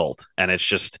different result. And it's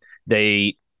just,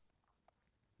 they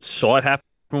saw it happen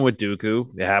with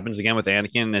Dooku. It happens again with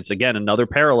Anakin. It's, again, another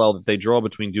parallel that they draw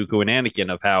between Dooku and Anakin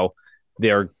of how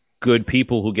they're good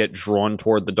people who get drawn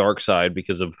toward the dark side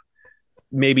because of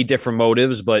maybe different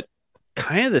motives, but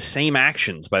kind of the same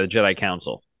actions by the Jedi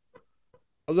Council.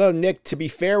 Although, Nick, to be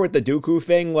fair with the Dooku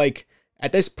thing, like,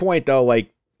 at this point, though,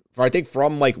 like, I think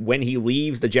from, like, when he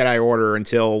leaves the Jedi Order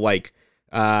until, like,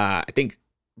 I think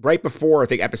right before,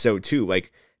 episode 2,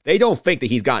 like, they don't think that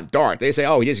he's gone dark. They say,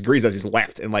 oh, he just agrees with us, he's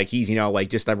left, and, like, he's, like,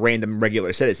 just a random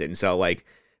regular citizen. So, like,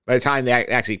 by the time they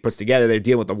actually puts together, they're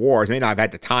dealing with the wars, they may not have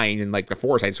had the time and, like, the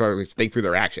foresight to sort of think through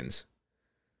their actions.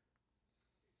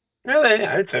 Really,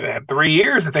 I'd say they had 3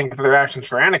 years to think through their actions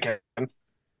for Anakin.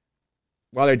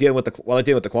 While they're dealing with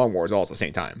the Clone Wars all at the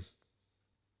same time.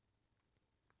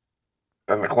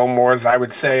 and the Clone Wars, I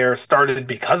would say, are started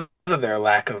because of their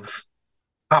lack of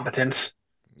competence.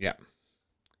 Yeah.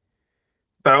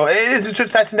 So it's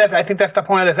just I think that's the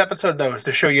point of this episode, though, is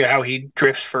to show you how he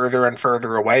drifts further and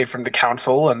further away from the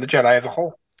Council and the Jedi as a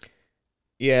whole.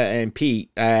 Yeah, and Pete,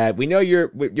 we know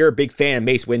you're a big fan of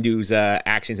Mace Windu's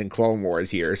actions in Clone Wars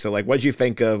here. So, like, what did you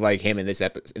think of like him in this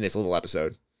little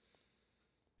episode?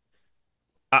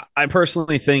 I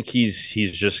personally think he's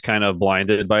just kind of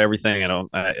blinded by everything.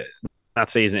 Not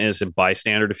say he's an innocent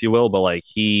bystander, if you will, but like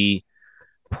he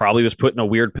probably was put in a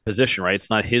weird position, right? It's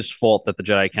not his fault that the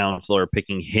Jedi Council are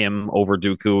picking him over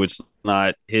Dooku. It's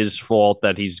not his fault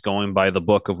that he's going by the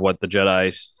book of what the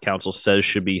Jedi Council says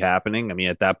should be happening. I mean,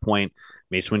 at that point,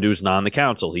 Mace Windu's not on the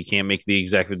council. He can't make the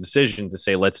executive decision to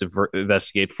say, let's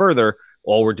investigate further.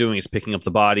 All we're doing is picking up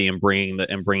the body and bringing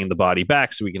the body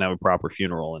back so we can have a proper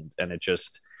funeral. And it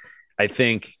just, I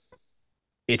think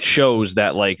it shows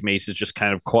that like Mace is just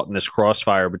kind of caught in this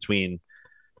crossfire between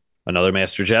another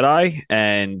Master Jedi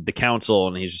and the Council,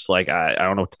 and he's just like, I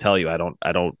don't know what to tell you. I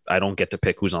don't get to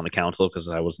pick who's on the Council because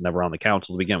I was never on the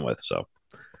Council to begin with. So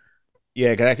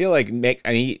yeah, because I feel like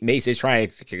Mace is trying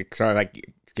to sort of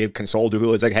like console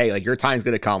Dooku. It's like, hey, like your time's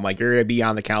gonna come. Like you're gonna be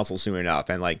on the Council soon enough.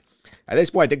 And like at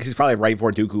this point, I think this is probably right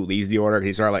before Dooku leaves the Order.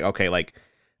 He's sort of like, okay, like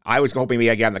I was hoping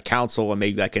maybe I get on the Council and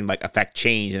maybe I can like affect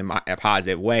change in a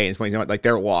positive way. And it's like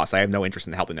they're lost. I have no interest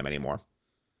in helping them anymore.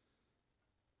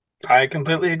 I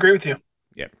completely agree with you.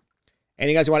 Yeah.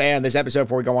 Anything else you want to add on this episode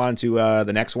before we go on to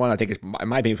the next one? I think it's, in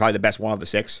my opinion, probably the best one of the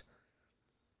 6.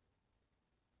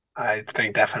 I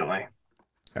think definitely.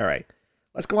 All right.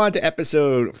 Let's go on to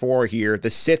episode 4 here,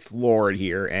 the Sith Lord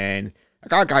here. And I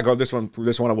gotta go through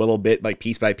this one a little bit, like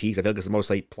piece by piece. I feel like it's the most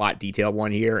like plot detailed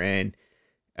one here. And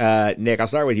Nick, I'll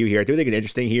start with you here. I do think it's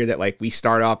interesting here that like we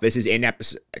start off, this is in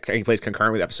episode, taking place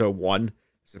concurrent with episode 1.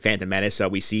 It's the Phantom Menace. So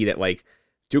we see that like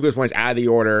Dooku's one is out of the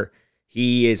Order.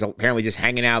 He is apparently just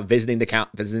hanging out, visiting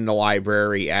the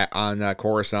library on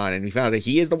Coruscant, and we found out that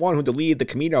he is the one who deleted the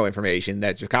Camino information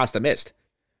that Jocasta missed.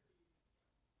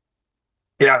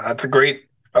 Yeah, that's a great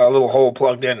little hole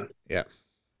plugged in. Yeah,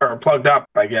 or plugged up,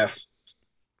 I guess.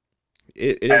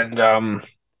 It is. And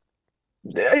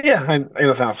yeah, I have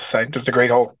nothing else to say. Just a great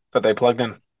hole that they plugged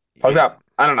in, plugged up.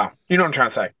 I don't know. You know what I'm trying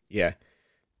to say? Yeah.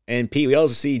 And Pete, we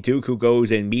also see Dooku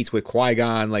goes and meets with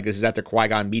Qui-Gon. Like, this is after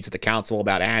Qui-Gon meets with the Council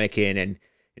about Anakin. And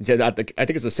said, I think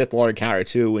it's the Sith Lord encounter,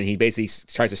 too. And he basically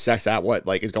tries to suss out what,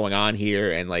 like, is going on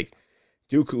here. And, like,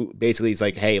 Dooku basically is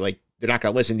like, hey, like, they're not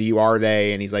going to listen to you, are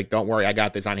they? And he's like, don't worry, I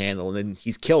got this on handle. And then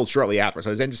he's killed shortly after.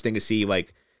 So it's interesting to see,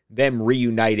 like, them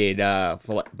reunited,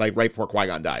 like, right before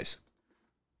Qui-Gon dies.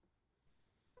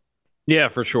 yeah,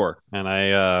 for sure.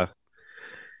 And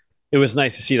it was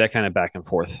nice to see that kind of back and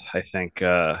forth. I think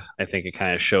it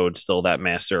kind of showed still that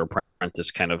master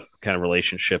apprentice kind of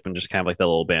relationship and just kind of like that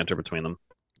little banter between them.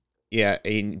 Yeah,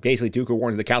 and basically Dooku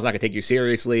warns the Cal's not gonna take you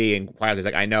seriously, and Qui-Gon's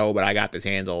like, I know, but I got this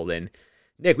handled. And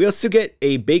Nick, we also get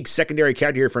a big secondary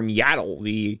character here from Yaddle,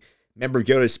 the member of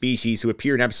Yoda's species who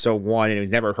appeared in episode 1 and was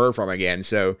never heard from again.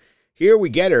 So here we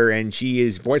get her, and she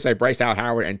is voiced by Bryce Dallas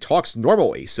Howard and talks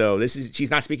normally. So she's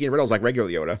not speaking in riddles like regular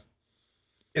Yoda.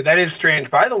 Yeah, that is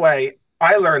strange. By the way,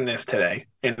 I learned this today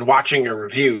in watching a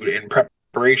review in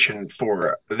preparation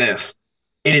for this.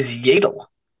 It is Yaddle.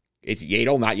 It's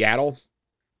Yaddle, not Yaddle.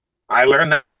 I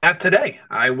learned that today.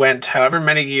 I went however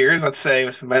many years, let's say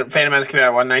Phantom Menace came out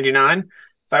in 199.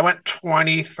 So I went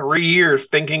 23 years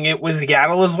thinking it was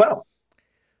Yaddle as well.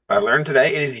 I learned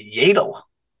today it is Yaddle.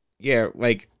 Yeah,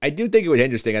 like, I do think it was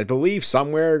interesting. I believe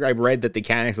somewhere I read that the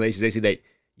canon explanations, they say that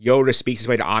Yoda speaks his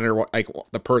way to honor like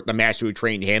the master who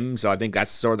trained him. So I think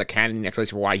that's sort of the canon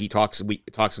explanation for why he talks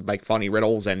like funny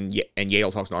riddles and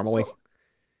Yaddle talks normally.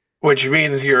 Which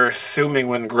means you're assuming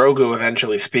when Grogu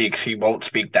eventually speaks, he won't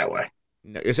speak that way.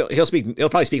 No, he'll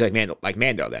probably speak like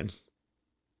Mando then.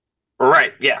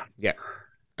 Right, yeah. Yeah.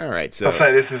 All right, so he'll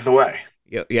say this is the way.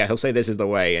 Yeah, he'll say this is the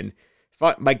way. And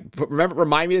like,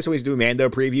 remind me this when he's doing Mando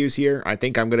previews here. I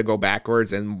think I'm gonna go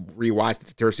backwards and rewatch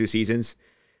the first 2 seasons.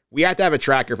 We have to have a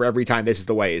tracker for every time this is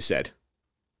the way is said.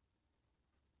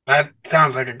 That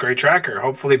sounds like a great tracker.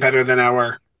 Hopefully better than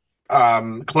our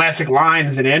classic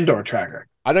lines in Andor tracker.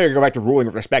 I know you're going to go back to ruling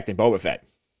with respect in Boba Fett.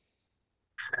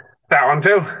 That one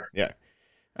too. Yeah.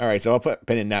 All right, so I'll put a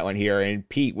pin in that one here. And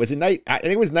Pete, was it nice? I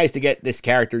think it was nice to get this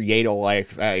character Yaddle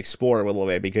like explore a little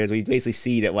bit, because we basically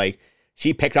see that like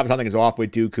she picks up something is off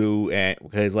with Dooku, and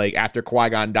because like after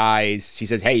Qui-Gon dies, she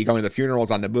says, "Hey, you going to the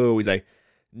funerals on Naboo?" He's like,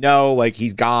 "No, like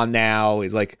he's gone now."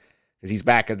 He's like, because he's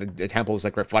back at the temple, is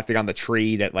like reflecting on the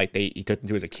tree that like he took him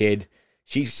to as a kid.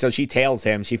 She tails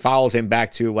him. She follows him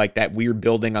back to like that weird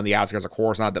building on the outskirts of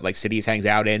Coruscant that like Sidious hangs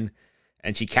out in.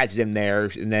 and she catches him there,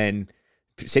 and then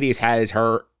Sidious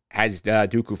has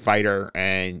Dooku fight her,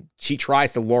 and she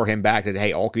tries to lure him back, says,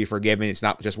 hey, all can be forgiven, it's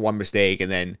not just one mistake,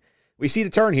 and then we see the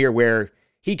turn here where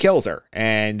he kills her,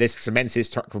 and this cements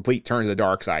his complete turn to the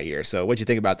dark side here. So what'd you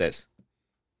think about this?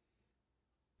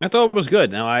 I thought it was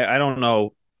good. Now, I don't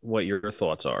know what your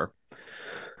thoughts are,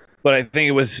 but I think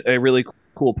it was a really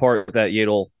cool part that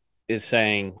Yaddle is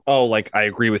saying, oh, like, I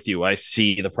agree with you. I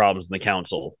see the problems in the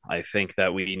council. I think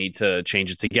that we need to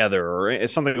change it together, or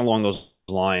it's something along those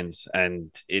lines.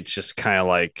 And it's just kind of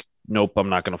like, nope, I'm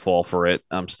not going to fall for it.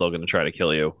 I'm still going to try to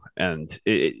kill you. And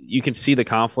you can see the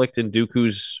conflict in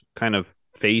Dooku's kind of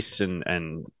face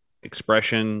and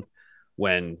expression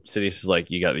when Sidious is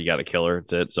like, you got to kill her.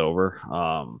 It's over.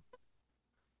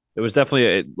 It was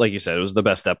definitely, like you said, it was the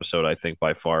best episode, I think,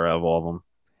 by far out of all of them.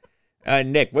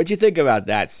 Nick, what'd you think about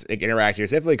that interaction?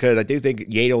 Simply because I do think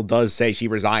Yaddle does say she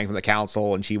resigned from the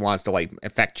council and she wants to like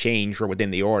affect change from within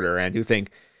the order. And I do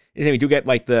think we do get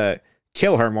like the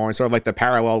kill her moment, sort of like the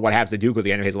parallel of what happens to Dooku at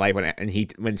the end of his life when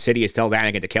Sidious tells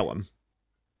Anakin to kill him.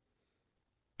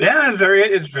 Yeah,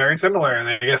 it's very similar, and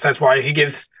I guess that's why he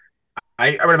gives.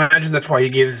 I would imagine that's why he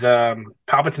gives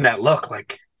Palpatine that look.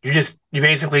 Like you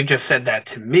basically just said that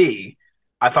to me.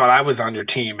 I thought I was on your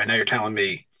team, and now you're telling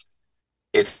me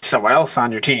it's someone else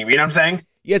on your team. You know what I'm saying?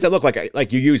 He has that look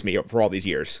like you used me for all these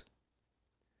years.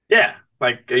 Yeah.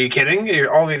 Like, are you kidding?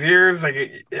 All these years? Like,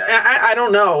 I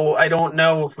don't know. I don't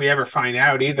know if we ever find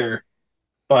out either.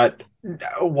 But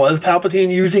was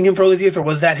Palpatine using him for all these years, or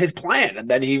was that his plan? And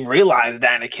then he realized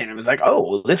Anakin and was like, oh,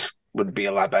 well, this would be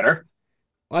a lot better.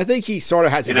 Well, I think he sort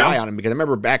of has his eye on him, because I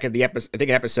remember back in the episode, I think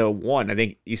in episode 1, I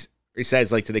think he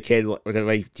says like to the kid,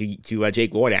 like to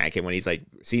Jake Lloyd Anakin, when he's like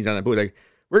scenes on the booth, like,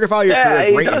 we're gonna follow your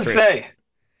career. Great interest. Say.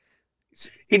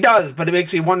 He does, but it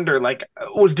makes me wonder, like,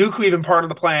 was Dooku even part of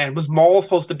the plan? Was Maul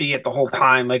supposed to be it the whole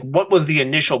time? Like, what was the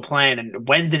initial plan, and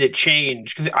when did it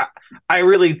change? Because I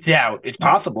really doubt it's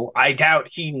possible. I doubt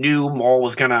he knew Maul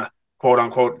was gonna, quote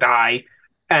unquote, die,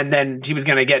 and then he was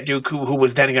gonna get Dooku, who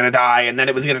was then gonna die, and then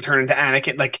it was gonna turn into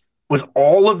Anakin. Like, was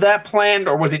all of that planned,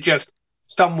 or was it just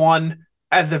someone,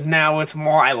 as of now, it's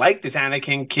more, I like this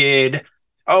Anakin kid.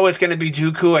 Oh, it's going to be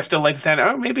Dooku. I still like to say,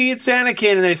 oh, maybe it's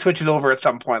Anakin, and then it switches over at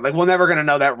some point. Like, we're never going to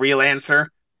know that real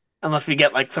answer unless we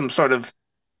get, like, some sort of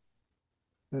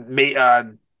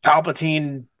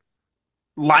Palpatine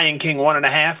Lion King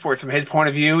 1.5, where it's from his point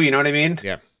of view. You know what I mean?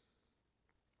 Yeah.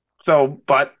 So,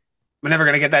 but we're never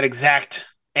going to get that exact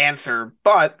answer.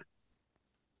 But,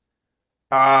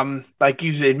 like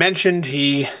you had mentioned,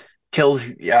 he kills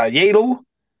Yaddle,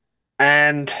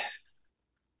 and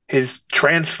his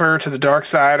transfer to the dark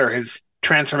side, or his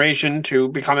transformation to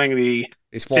becoming the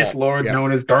Sith Lord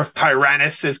known as Darth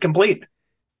Tyrannus, is complete.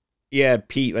 Yeah,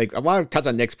 Pete, like, I want to touch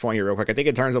on Nick's point here real quick. I think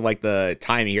in terms of like the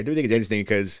timing here, I do think it's interesting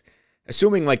because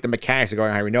assuming like the mechanics are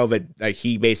going on, we know that like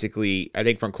he basically, I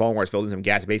think from Clone Wars filled in some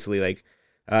gaps, basically like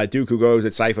Dooku goes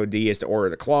at Sifo Dyas to order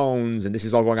the clones, and this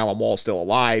is all going on while Maul's still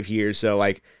alive here. So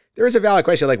like, there is a valid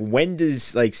question, like, when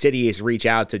does like Sidious reach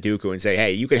out to Dooku and say,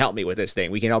 hey, you can help me with this thing.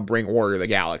 We can help bring order to the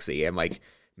galaxy and like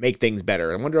make things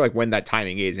better. I wonder like when that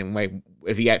timing is, and like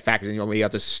if he factors in, you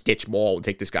have to stitch Maul and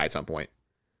take this guy at some point.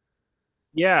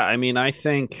 Yeah, I mean, I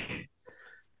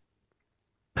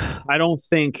don't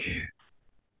think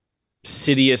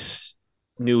Sidious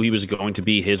knew he was going to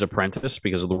be his apprentice,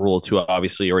 because of the rule of 2.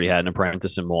 Obviously, he already had an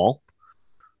apprentice in Maul.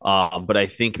 But I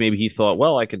think maybe he thought,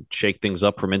 well, I could shake things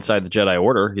up from inside the Jedi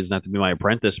Order. He doesn't have to be my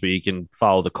apprentice, but he can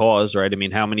follow the cause, right? I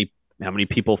mean, how many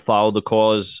people follow the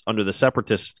cause under the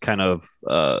Separatist kind of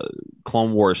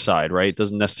Clone Wars side, right? It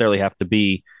doesn't necessarily have to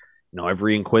be,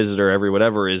 every Inquisitor, every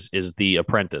whatever is the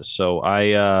apprentice. So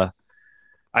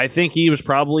I think he was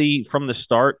probably from the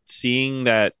start seeing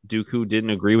that Dooku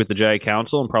didn't agree with the Jedi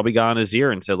Council, and probably got on his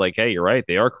ear and said like, hey, you're right,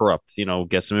 they are corrupt.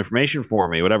 Get some information for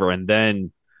me, whatever. And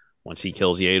then once he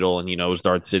kills Yaddle and he knows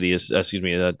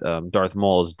Darth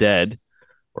Maul is dead,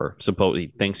 or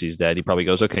supposedly thinks he's dead, he probably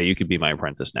goes, okay, you could be my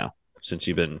apprentice now, since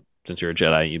you're a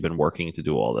Jedi, you've been working to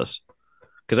do all this.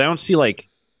 Because I don't see like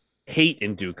hate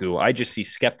in Dooku, I just see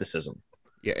skepticism.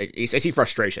 Yeah, I see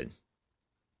frustration.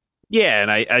 Yeah,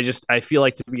 and I feel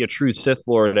like to be a true Sith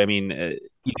Lord, I mean,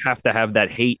 you have to have that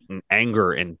hate and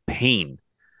anger and pain.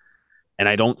 And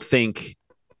I don't think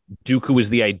Dooku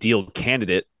is the ideal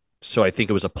candidate. So I think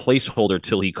it was a placeholder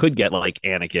till he could get like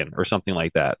Anakin or something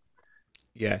like that.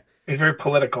 Yeah. He's very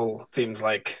political, seems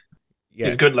like. Yeah.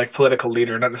 He's good, like, political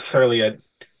leader, not necessarily a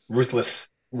ruthless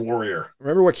warrior.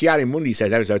 Remember what Kiadi Mundi says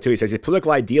in episode 2? He says he's a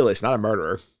political idealist, not a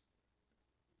murderer.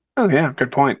 Oh, yeah,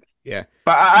 good point. Yeah.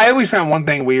 But I always found one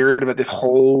thing weird about this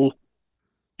whole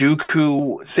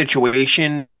Dooku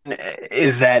situation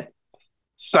is that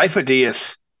Cypher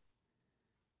Dyas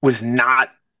was not.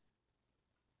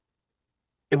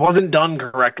 It wasn't done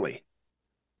correctly.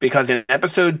 Because in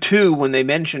episode 2, when they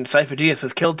mentioned Cypher Dyas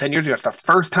was killed 10 years ago, it's the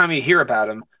first time you hear about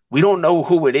him. We don't know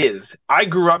who it is. I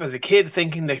grew up as a kid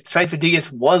thinking that Cypher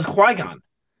Dyas was Qui-Gon.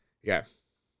 Yeah.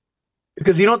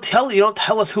 Because you don't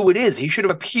tell us who it is. He should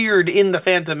have appeared in the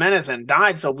Phantom Menace and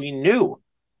died so we knew.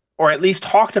 Or at least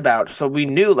talked about so we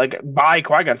knew, like, by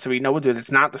Qui-Gon, so we know that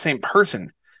it's not the same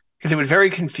person. Because it was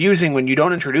very confusing when you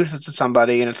don't introduce us to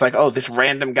somebody and it's like, oh, this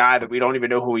random guy that we don't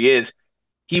even know who he is.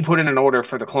 He put in an order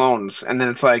for the clones, and then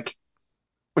it's like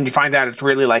when you find out it's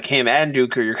really like him and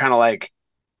Dooku, you're kind of like,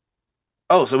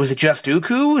 oh, so is it just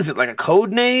Dooku? Is it like a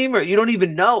code name, or you don't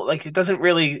even know? Like it doesn't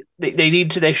really.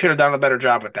 They should have done a better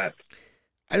job with that.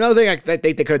 Another thing I think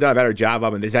they could have done a better job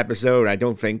of in this episode. I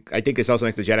think this also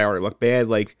makes the Jedi Order look bad.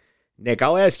 Like Nick,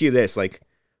 I'll ask you this: like,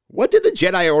 what did the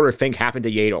Jedi Order think happened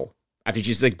to Yaddle after she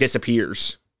just like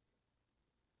disappears?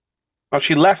 Well,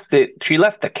 she left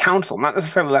the council, not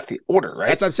necessarily left the order, right?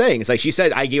 That's what I'm saying. It's like she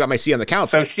said, "I gave up my seat on the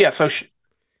council."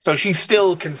 So she's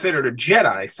still considered a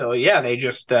Jedi. So yeah, they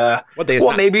just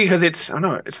maybe because it's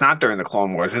it's not during the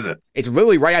Clone Wars, is it? It's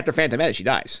literally right after Phantom Menace she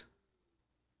dies.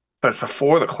 But it's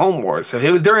before the Clone Wars. So if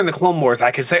it was during the Clone Wars,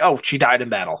 I could say, oh, she died in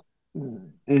battle.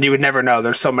 And you would never know.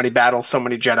 There's so many battles, so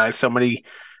many Jedi, so many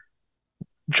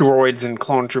droids and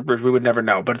clone troopers. We would never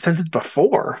know. But since it's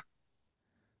before.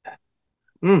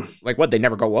 Like what? They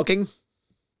never go looking?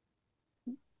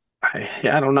 I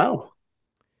don't know.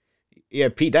 Yeah,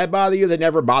 Pete, that bother you? They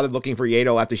never bothered looking for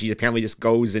Yaddle after she apparently just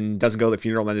goes and doesn't go to the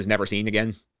funeral and is never seen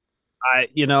again?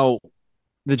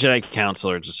 The Jedi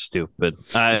Council are just stupid.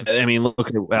 I mean, look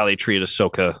at how they treated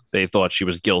Ahsoka. They thought she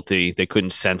was guilty. They couldn't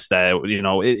sense that.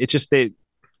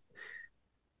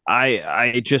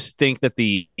 I just think that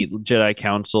the Jedi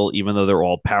Council, even though they're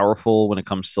all powerful when it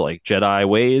comes to like Jedi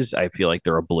ways, I feel like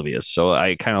they're oblivious. So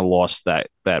I kind of lost that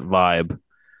vibe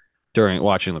during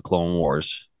watching the Clone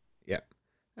Wars. Yeah.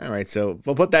 All right, so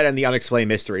we'll put that in the unexplained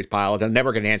mysteries pile. I'm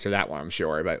never going to answer that one, I'm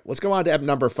sure. But let's go on to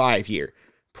number 5 here.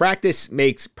 Practice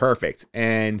makes perfect.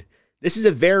 And this is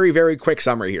a very, very quick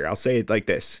summary here. I'll say it like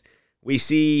this. We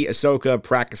see Ahsoka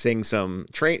practicing some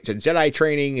Jedi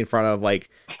training in front of like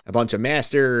a bunch of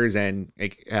masters, and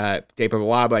like Dave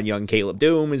Pavlova and young Caleb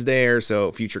Doom is there.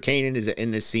 So future Kanan is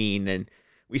in this scene. And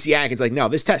we see Anakin's like, no,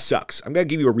 this test sucks. I'm going to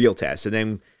give you a real test. And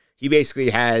then he basically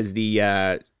has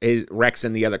his Rex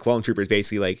and the other clone troopers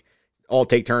basically like all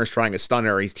take turns trying to stun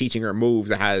her. He's teaching her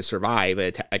moves on how to survive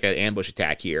like an ambush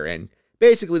attack here. And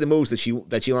basically the moves that she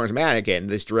learns from Anakin,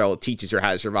 this drill teaches her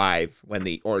how to survive when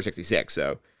the Order 66.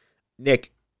 So,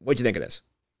 Nick, what'd you think of this?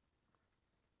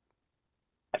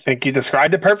 I think you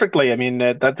described it perfectly. I mean,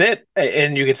 that's it.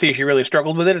 And you can see she really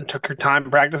struggled with it and took her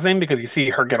time practicing because you see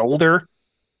her get older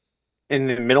in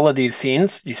the middle of these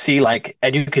scenes. You see,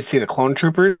 and you could see the clone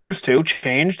troopers too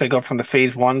change. They go from the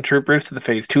phase 1 troopers to the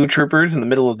phase 2 troopers in the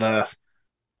middle of the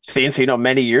scene. So,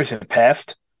 many years have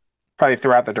passed. Probably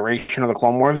throughout the duration of the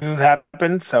Clone Wars has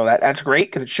happened. So that's great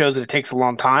because it shows that it takes a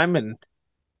long time. And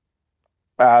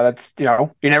that's, you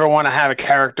never want to have a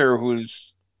character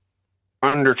who's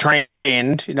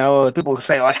undertrained. People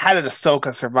say, like, how did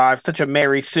Ahsoka survive such a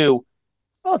Mary Sue?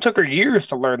 Well, it took her years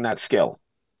to learn that skill.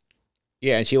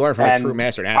 Yeah, and she learned from a true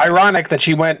master. Anakin. Ironic that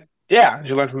she learned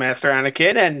from Master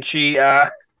Anakin, and she,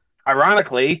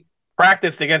 ironically,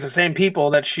 practiced against the same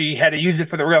people that she had to use it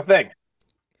for the real thing.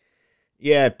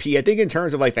 Yeah, P, I think in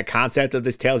terms of like the concept of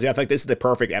this Tales, I feel like this is the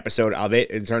perfect episode of it.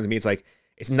 In terms of me, it's like,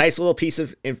 it's a nice little piece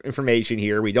of information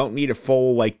here. We don't need a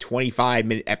full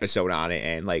 25-minute episode on it.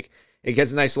 And like, it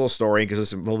gets a nice little story because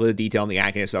there's a little bit of detail in the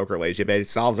Anakin and Ahsoka relationship, and it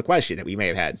solves a question that we may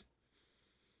have had.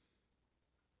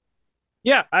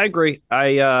 Yeah, I agree.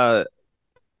 I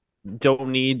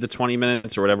don't need the 20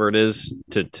 minutes or whatever it is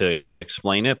to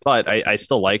explain it, but I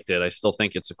still liked it. I still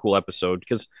think it's a cool episode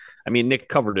because, I mean, Nick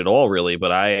covered it all really,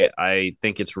 but I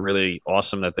think it's really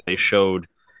awesome that they showed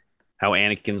how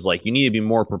Anakin's like, you need to be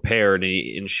more prepared,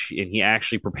 and he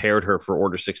actually prepared her for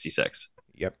Order 66.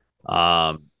 Yep.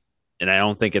 And I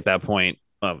don't think at that point,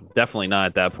 definitely not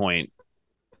at that point,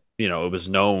 it was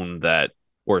known that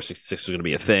Order 66 was going to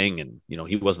be a thing, and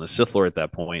he wasn't a Sith Lord at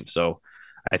that point. So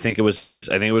I think it was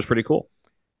pretty cool.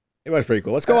 It was pretty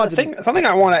cool. Let's go on to something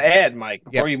I want to add, Mike,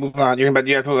 before you move on. You have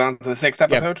to move on to the 6th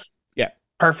episode. Yeah.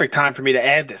 Perfect time for me to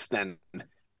add this. Then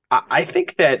I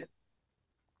think that,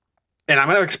 and I'm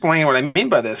going to explain what I mean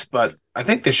by this, but I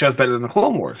think this show's better than the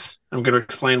Clone Wars. I'm going to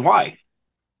explain why.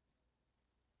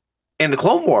 In the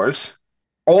Clone Wars,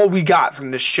 all we got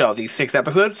from this show, these 6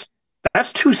 episodes,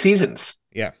 that's 2 seasons.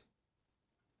 Yeah.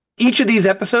 Each of these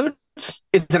episodes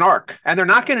is an arc, and they're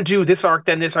not going to do this arc,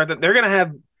 then this arc. They're going to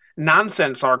have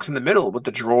nonsense arcs in the middle with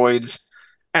the droids,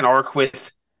 an arc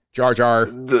with Jar Jar.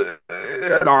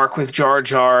 an arc with Jar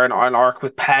Jar, and an arc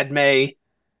with Padme.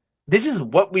 This is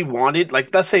what we wanted.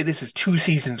 Like, let's say this is 2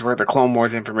 seasons worth of Clone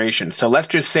Wars information. So let's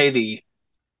just say the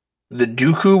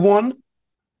Dooku one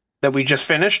that we just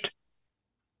finished,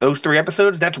 those 3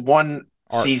 episodes, that's one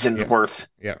Arc, season's yeah. worth.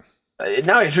 Yeah.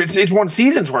 No, it's one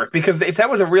season's worth, because if that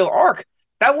was a real arc,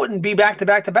 that wouldn't be back to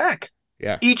back to back.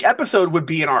 Yeah. Each episode would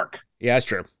be an arc. Yeah, that's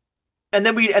true. And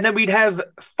then we'd have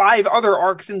 5 other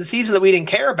arcs in the season that we didn't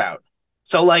care about.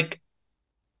 So like,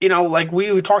 like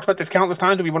we talked about this countless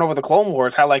times when we went over the Clone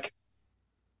Wars, how like,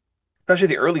 especially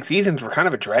the early seasons were kind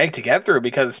of a drag to get through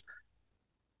because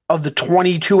of the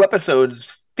 22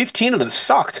 episodes, 15 of them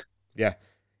sucked. Yeah.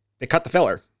 They cut the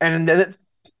filler. And then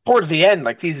towards the end,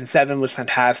 like season 7 was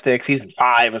fantastic. Season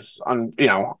 5 was on,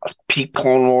 peak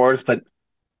Clone Wars, but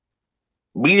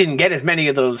we didn't get as many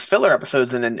of those filler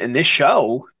episodes. And in this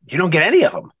show, you don't get any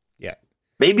of them. Yeah.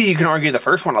 Maybe you can argue the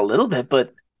first one a little bit,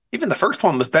 but even the first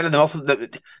one was better than also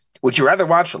would you rather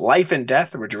watch Life and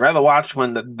Death, or would you rather watch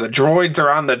when the droids are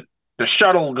on the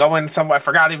shuttle going somewhere? I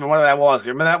forgot even what that was.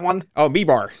 You remember that one? Oh,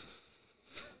 Meebar.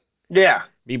 Yeah.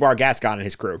 Meebar Gascon and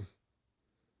his crew.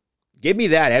 Give me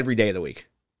that every day of the week.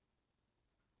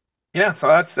 Yeah, so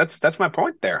that's my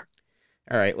point there.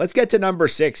 All right, let's get to number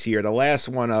 6 here, the last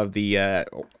one of the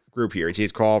group here.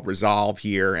 It's called Resolve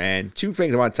here, and 2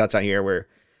 things I want to touch on here where,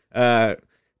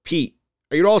 Pete,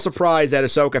 are you at all surprised that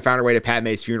Ahsoka found her way to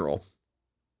Padme's funeral?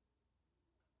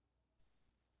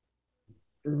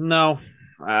 No,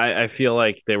 I feel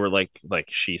like they were like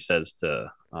she says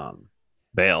to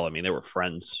Bail. I mean, they were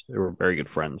friends. They were very good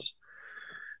friends.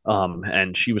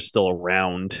 And she was still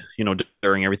around,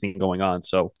 during everything going on.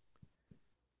 So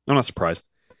I'm not surprised.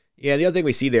 Yeah, the other thing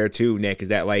we see there too, Nick, is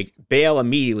that like Bail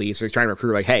immediately starts trying to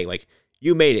recruit, like, hey, like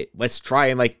you made it. Let's try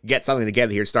and like get something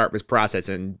together here, start this process.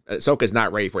 And Ahsoka's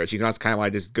not ready for it. She wants to kind of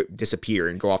like just disappear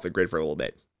and go off the grid for a little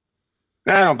bit.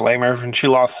 I don't blame her, and she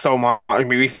lost so much. I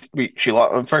mean, she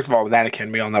lost. First of all, with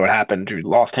Anakin, we all know what happened. She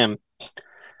lost him,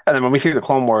 and then when we see the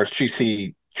Clone Wars, we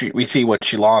see what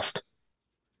she lost.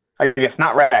 I guess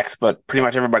not Rex, but pretty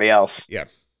much everybody else. Yeah.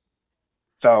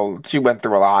 So she went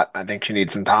through a lot. I think she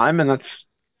needs some time, and that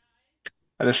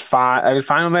is fine. That is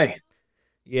fine with me.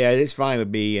 Yeah, it is fine with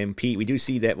me. And Pete, we do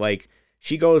see that like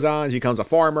she goes on, she becomes a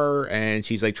farmer, and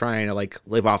she's like trying to like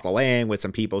live off the land with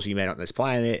some people she met on this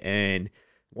planet, and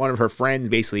one of her friends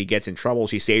basically gets in trouble.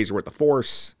 She saves her with the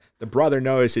Force. The brother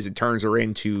notices and turns her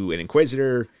into an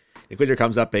Inquisitor. The Inquisitor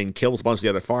comes up and kills a bunch of the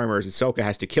other farmers, and Ahsoka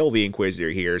has to kill the Inquisitor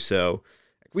here. So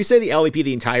we say the LVP,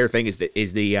 the entire thing is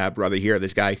the brother here,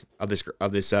 this guy of this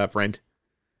friend.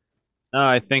 No,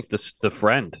 I think the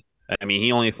friend. I mean,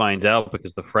 he only finds out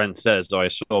because the friend says, "Oh, I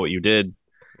saw what you did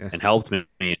and helped me,"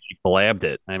 and she blabbed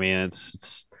it. I mean,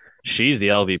 it's she's the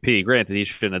LVP. Granted, he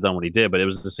shouldn't have done what he did, but it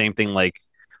was the same thing like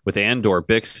with Andor,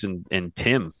 Bix, and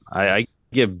Tim. I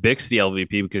give Bix the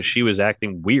LVP because she was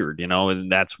acting weird,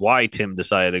 and that's why Tim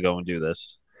decided to go and do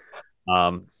this.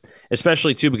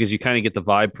 Especially too because you kind of get the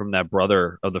vibe from that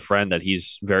brother of the friend that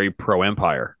he's very pro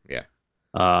Empire. Yeah.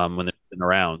 When they're sitting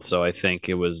around, so I think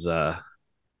it was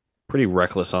pretty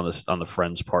reckless on the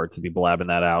friend's part to be blabbing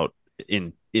that out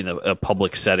in a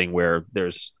public setting where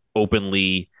there's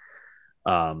openly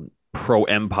pro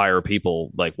Empire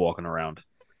people like walking around.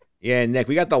 Yeah, Nick,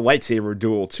 we got the lightsaber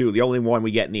duel too. The only one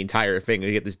we get in the entire thing.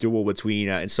 We get this duel between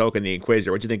Ahsoka and the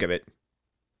Inquisitor. What'd you think of it?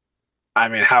 I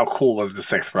mean, how cool was the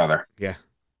sixth brother? Yeah,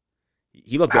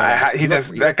 he looked good.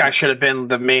 That guy should have been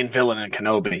the main villain in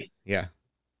Kenobi. Yeah,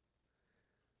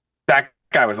 that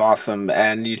guy was awesome.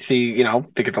 And you see, to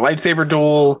get the lightsaber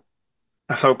duel,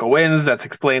 Ahsoka wins. That's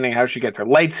explaining how she gets her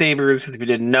lightsabers. If you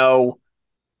didn't know,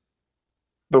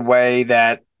 the way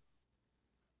that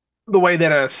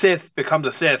a Sith becomes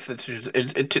a Sith,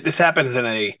 this happens in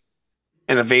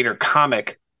a Vader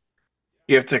comic.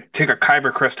 You have to take a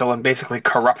kyber crystal and basically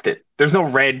corrupt it. There's no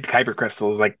red kyber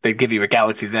crystals like they give you a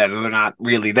Galaxy's Edge. They're not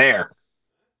really there.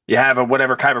 You have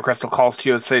whatever kyber crystal calls to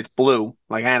you and say it's blue,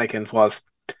 like Anakin's was.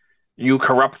 You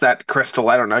corrupt that crystal.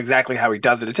 I don't know exactly how he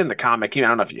does it. It's in the comic. I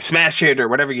don't know if you smash it or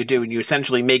whatever you do, and you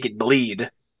essentially make it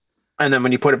bleed. And then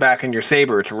when you put it back in your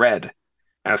saber, it's red.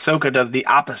 And Ahsoka does the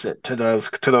opposite to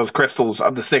those crystals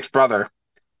of the sixth brother,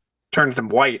 turns them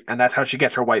white, and that's how she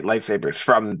gets her white lightsabers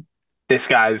from this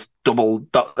guy's double.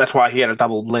 That's why he had a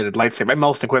double-bladed lightsaber.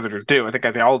 Most Inquisitors do. I think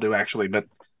they all do actually, but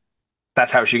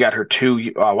that's how she got her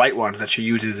 2 white ones that she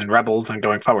uses in Rebels and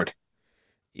going forward.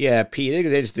 Yeah, Pete, I think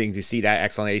it's interesting to see that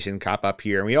explanation pop up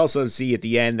here. And we also see at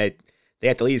the end that they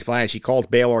have to leave this planet. She calls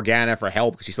Bail Organa for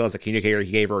help because she still has the communicator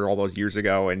he gave her all those years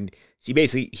ago. And she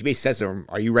basically says to him,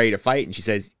 "Are you ready to fight?" And she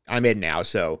says, "I'm in now."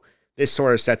 So this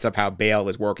sort of sets up how Bail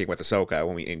is working with Ahsoka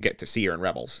when we get to see her in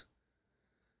Rebels.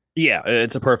 Yeah,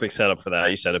 it's a perfect setup for that.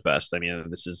 You said it best. I mean,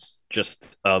 this is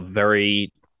just a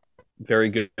very, very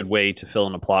good way to fill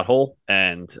in a plot hole,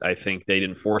 and I think they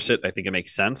didn't force it. I think it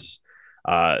makes sense.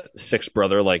 Sixth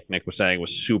brother, like Nick was saying,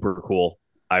 was super cool.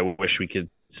 I wish we could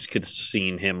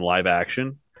seen him live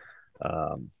action,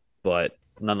 but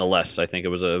nonetheless, I think it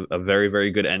was a very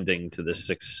very good ending to this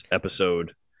 6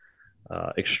 episode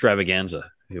extravaganza,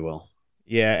 if you will.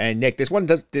 Yeah, and Nick, this one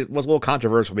was a little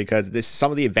controversial because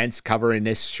some of the events covered in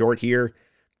this short here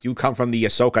do come from the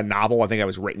Ahsoka novel. I think that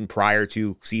was written prior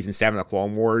to season 7 of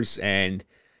Clone Wars, and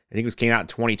I think it came out in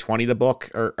 2020. The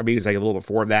book, or maybe it was like a little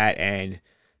before that, and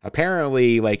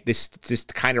apparently, like this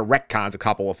just kind of retcons a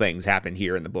couple of things happened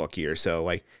here in the book here. So,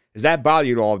 like, does that bother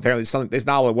you at all? Apparently, this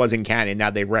novel was in canon. Now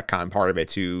they've retconned part of it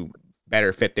to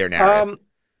better fit their narrative.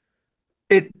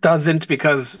 It doesn't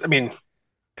because I mean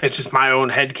it's just my own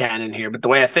headcanon here, but the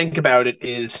way I think about it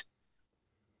is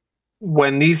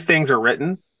when these things are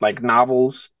written, like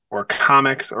novels or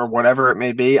comics or whatever it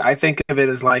may be, I think of it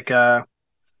as like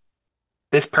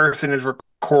this person is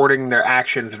recording their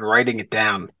actions and writing it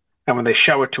down. And when they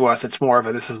show it to us, it's more of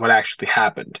a this is what actually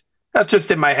happened. That's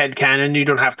just in my head canon. You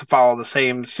don't have to follow the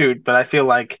same suit, but I feel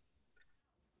like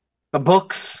the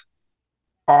books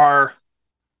are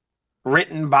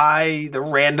written by the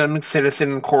random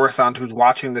citizen in Coruscant who's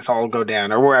watching this all go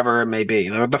down, or wherever it may be.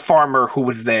 The farmer who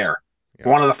was there. Yeah.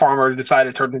 One of the farmers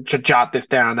decided to jot this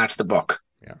down. That's the book.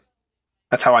 Yeah,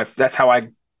 that's how I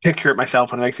picture it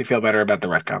myself, and it makes me feel better about the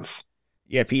retcons.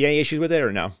 Yeah, Pete, any issues with it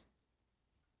or no?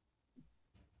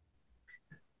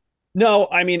 No,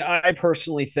 I mean, I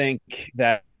personally think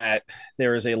that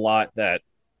there is a lot that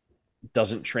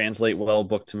doesn't translate well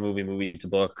book to movie, movie to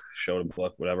book, show to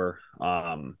book, whatever.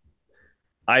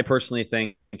 I personally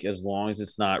think as long as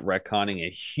it's not retconning a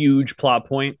huge plot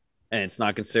point and it's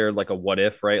not considered like a what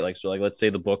if, right? Like, so like, let's say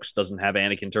the books doesn't have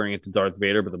Anakin turning into Darth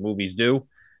Vader, but the movies do.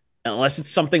 Unless it's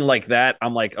something like that,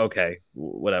 I'm like, okay,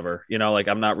 whatever. You know, like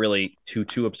I'm not really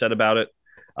too upset about it.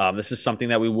 This is something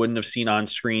that we wouldn't have seen on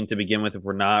screen to begin with if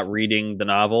we're not reading the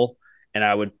novel. And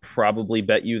I would probably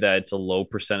bet you that it's a low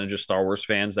percentage of Star Wars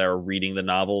fans that are reading the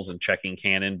novels and checking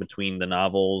canon between the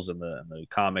novels and the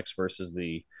comics versus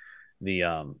the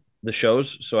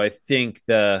shows. So I think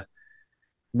the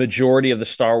majority of the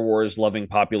Star Wars loving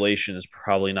population is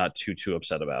probably not too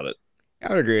upset about it. I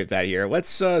would agree with that here. Let's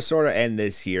sort of end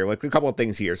this here. Like a couple of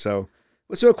things here. So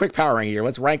let's do a quick power ranking here.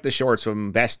 Let's rank the shorts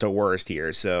from best to worst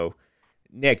here. So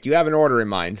Nick, do you have an order in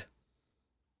mind?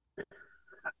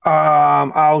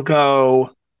 I'll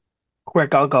go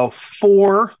quick. I'll go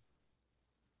 4,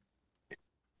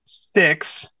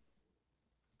 6,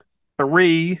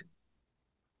 3,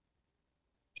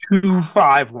 2,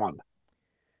 5, 1.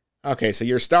 Okay, so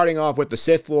you're starting off with the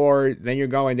Sith Lord, then you're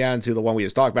going down to the one we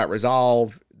just talked about,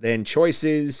 Resolve, then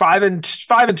choices. 5 and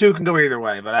 2 can go either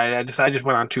way, but I just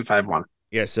went on 2, 5, 1.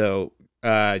 Yeah, so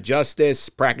Justice,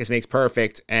 Practice Makes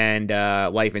Perfect, and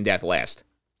Life and Death last.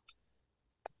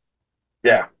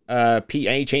 Yeah. Pete,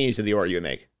 any changes to the order you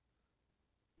make?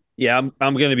 Yeah, I'm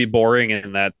going to be boring,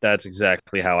 and that's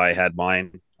exactly how I had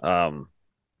mine.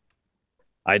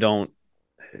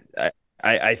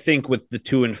 I think with the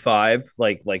 2 and 5,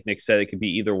 like Nick said, it could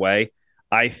be either way.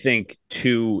 I think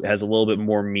 2 has a little bit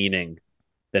more meaning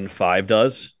than 5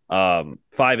 does. 5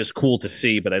 is cool to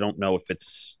see, but I don't know if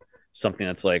it's something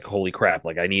that's like, holy crap,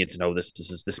 like I needed to know this.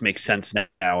 This makes sense now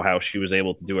how she was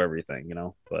able to do everything, you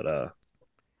know? But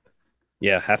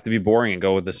yeah, have to be boring and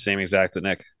go with the same exact with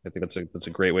Nick. I think that's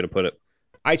a great way to put it.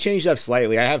 I changed up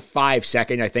slightly. I have 5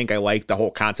 second. I think I liked the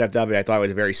whole concept of it. I thought it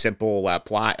was a very simple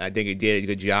plot. I think it did a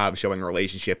good job showing a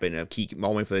relationship and a key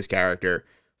moment for this character.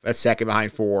 That's second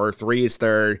behind 4. 3 is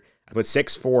third. I put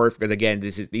 6 fourth because again,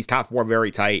 these top 4 are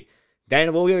very tight. Then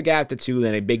a little bit of gap to 2,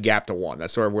 then a big gap to 1.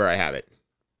 That's sort of where I have it.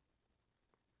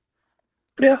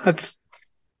 Yeah,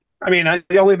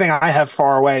 the only thing I have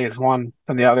far away is 1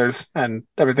 than the others, and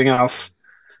everything else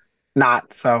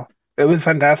not. So it was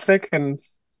fantastic, and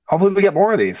hopefully we get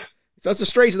more of these. So it's a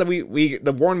strange that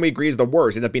the one we agree is the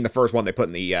worst ended up being the first one they put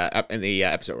in the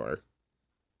episode order.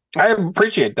 I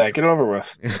appreciate that. Get it over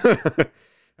with.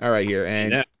 All right, here,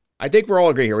 and yeah. I think we're all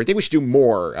agreeing here. I think we should do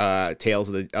more Tales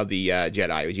of the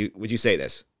Jedi. Would you say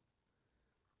this?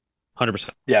 100%.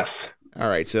 Yes. All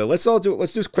right, so let's do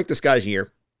a quick discussion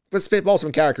here. Let's spitball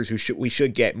some characters we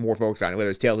should get more focus on, whether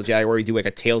it's Tales of the Jedi or we do like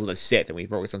a Tales of the Sith and we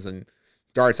focus on some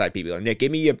dark side people. Nick,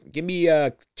 give me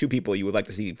 2 people you would like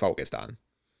to see focused on.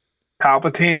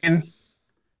 Palpatine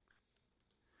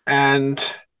and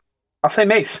I'll say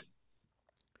Mace.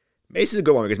 Mace is a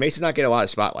good one because Mace is not getting a lot of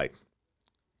spotlight.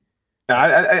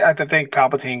 I think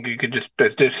Palpatine. You could just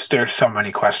there's so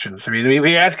many questions. I mean,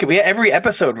 we every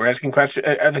episode we're asking questions.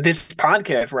 This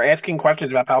podcast we're asking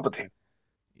questions about Palpatine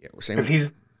Yeah, we're saying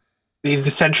because he's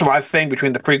the centralized thing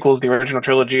between the prequels, the original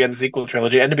trilogy, and the sequel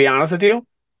trilogy. And to be honest with you,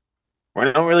 we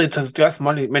don't really discuss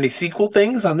many sequel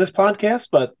things on this podcast,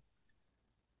 but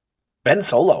Ben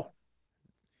Solo,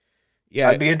 yeah,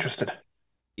 I'd be interested.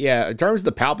 yeah. In terms of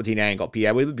the Palpatine angle,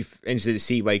 yeah, we would be interested to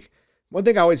see like one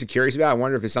thing I always curious about. I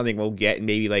wonder if it's something we'll get in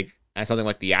maybe like as something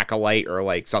like the Acolyte or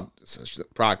like some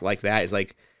product like that. Is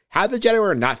like how did the Jedi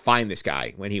Order not find this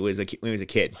guy when he was a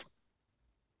kid?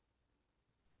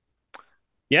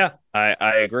 Yeah,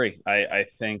 I agree. I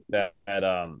think that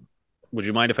would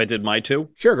you mind if I did my two?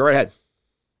 Sure, go right ahead.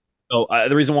 So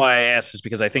the reason why I asked is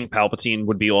because I think Palpatine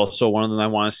would be also one of them I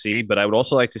want to see, but I would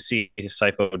also like to see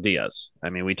Sifo Dyas. I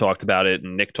mean, we talked about it,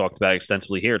 and Nick talked about it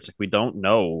extensively here. It's like we don't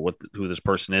know who this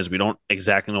person is. We don't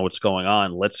exactly know what's going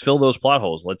on. Let's fill those plot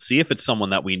holes. Let's see if it's someone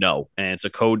that we know, and it's a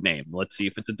code name. Let's see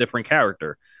if it's a different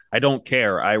character. I don't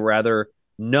care. I rather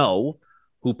know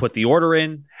who put the order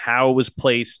in, how it was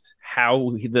placed,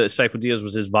 how the Sifo Dyas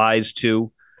was advised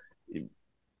to.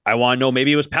 I want to know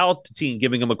maybe it was Palpatine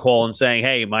giving him a call and saying,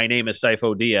 "Hey, my name is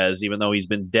Sifo Dyas, even though he's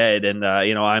been dead, and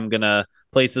I'm gonna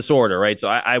place this order." Right. So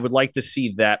I would like to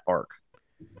see that arc.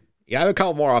 Yeah, I have a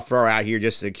couple more I'll throw out here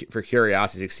just for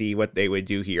curiosity to see what they would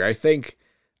do here. I think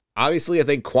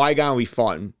Qui-Gon will be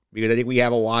fun because I think we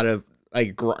have a lot of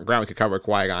like ground we could cover with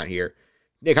Qui-Gon here.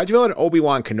 Nick, how'd you feel about an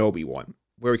Obi-Wan Kenobi one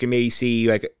where we can maybe see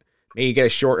like maybe get a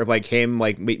short of like him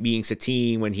like being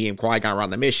Satine when he and Qui-Gon were on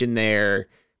the mission there.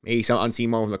 Maybe some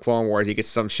unseen moment from the Clone Wars. He gets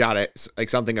some shot at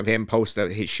like something of him post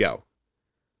his show.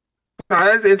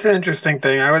 It's an interesting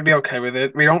thing. I would be okay with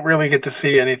it. We don't really get to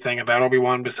see anything about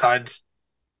Obi-Wan besides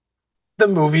the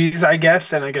movies, I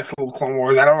guess, and I guess little Clone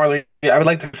Wars. I would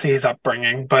like to see his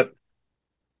upbringing, but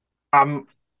I'm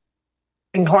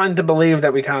inclined to believe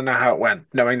that we kind of know how it went,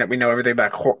 knowing that we know everything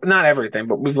about, not everything,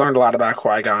 but we've learned a lot about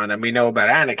Qui-Gon, and we know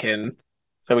about Anakin,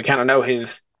 so we kind of know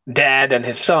his dad and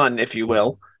his son, if you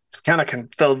will. So we kind of can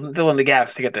fill in the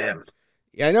gaps to get to him.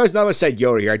 Yeah, I know it's not said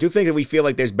Yoda here. I do think that we feel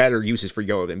like there's better uses for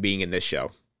Yoda than being in this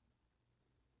show.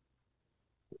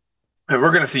 And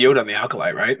we're going to see Yoda on the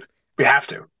Acolyte, right? We have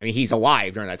to. I mean, he's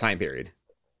alive during that time period.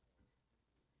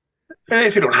 I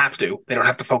guess we don't have to. They don't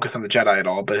have to focus on the Jedi at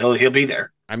all, but he'll be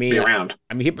there. I mean, be around.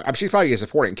 I'm sure he's probably a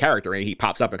supporting character, and he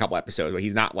pops up in a couple episodes, but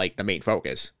he's not like the main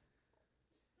focus.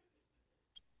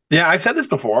 Yeah, I've said this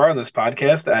before on this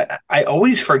podcast. I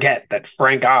always forget that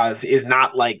Frank Oz is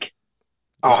not like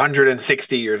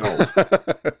 160 years old.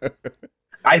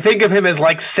 I think of him as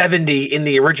like 70 in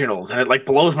the originals, and it like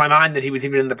blows my mind that he was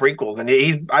even in the prequels. And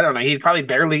I don't know, he's probably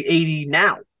barely 80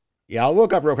 now. Yeah, I'll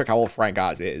look up real quick how old Frank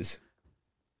Oz is.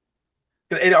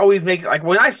 It always makes like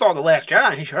when I saw The Last Jedi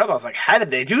and he showed up, I was like, how did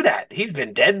they do that? He's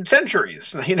been dead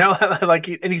centuries, and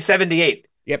he's 78.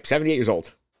 Yep, 78 years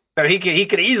old. So he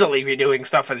could easily be doing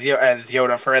stuff as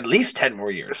Yoda for at least 10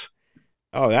 more years.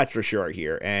 Oh, that's for sure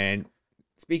here. And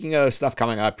speaking of stuff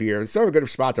coming up here, it's sort of a good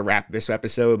spot to wrap this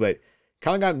episode, but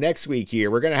coming up next week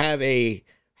here, we're going to have a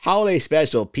holiday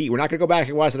special. Pete, we're not going to go back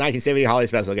and watch the 1970 holiday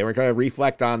special again. We're going to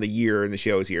reflect on the year in the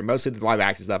shows here. Mostly the live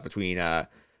action stuff between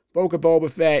Boba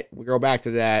Fett. We'll go back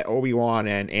to that, Obi-Wan,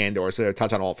 and Andor, so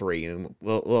touch on all three, and a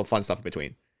little fun stuff in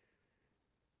between.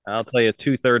 I'll tell you,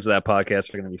 2/3 of that podcast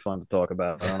are going to be fun to talk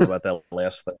about. I don't know about that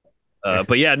last thing.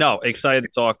 But yeah, no, excited to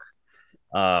talk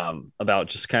about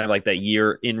just kind of like that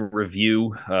year in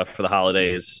review for the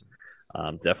holidays.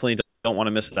 Definitely don't want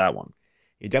to miss that one.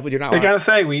 You definitely do not. I gotta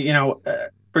say, we all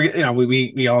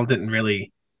didn't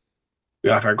really.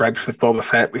 We have our gripes with Boba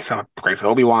Fett. We saw gripes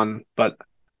with Obi-Wan, but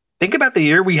think about the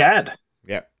year we had.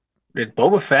 Yeah, we had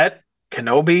Boba Fett,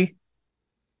 Kenobi,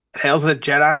 Tales of the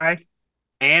Jedi,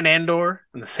 and Andor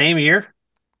in the same year.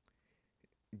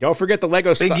 Don't forget the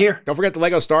Lego. Big year. Don't forget the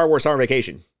Lego Star Wars Summer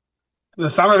Vacation. The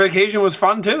Summer Vacation was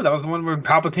fun too. That was the one where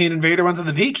Palpatine and Vader went to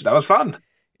the beach. That was fun.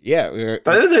 Yeah,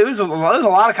 so it was a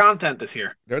lot of content this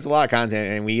year. There's a lot of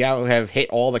content, and we have hit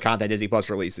all the content Disney Plus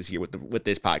released this year with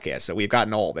this podcast. So we've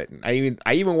gotten all of it. I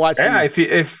even watched. Yeah,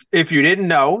 if you didn't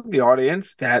know, the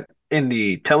audience, that in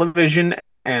the television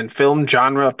and film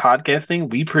genre of podcasting,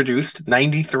 we produced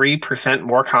 93%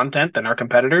 more content than our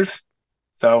competitors.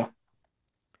 So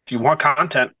if you want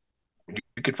content,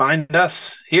 you could find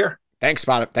us here. Thanks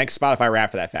Spotify Rap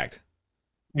for that fact.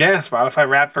 Yeah, Spotify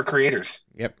Rap for creators.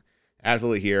 Yep.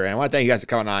 Absolutely here. And I want to thank you guys for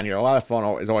coming on here. A lot of fun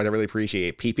as always. I really appreciate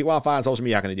it. People want to find on social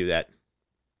media, how can they do that?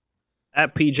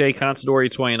 At PJ Considori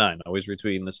 29. Always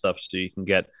retweeting this stuff so you can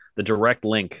get the direct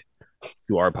link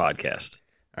to our podcast.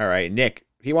 All right, Nick,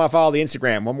 if you want to follow the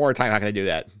Instagram one more time, how can I do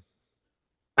that?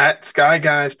 At Sky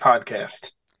Guys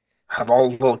Podcast. Have all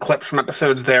the little clips from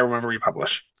episodes there whenever we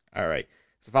publish. All right.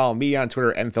 So follow me on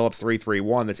Twitter,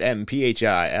 mphillips331. That's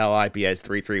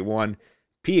MPHILIPS331.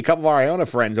 A couple of our Iona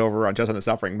friends over on Just on the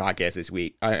Suffering podcast this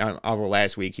week, over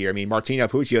last week here. I mean, Martino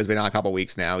Puccio has been on a couple of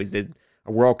weeks now. He's did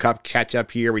a World Cup catch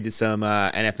up here. We did some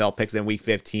NFL picks in week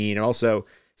 15. And also,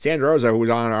 Sandra Rosa, who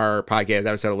was on our podcast,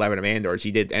 episode 11 of Andor,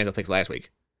 she did NFL picks last week.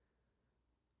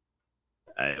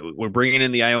 We're bringing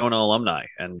in the Iona alumni,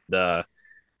 and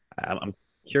I'm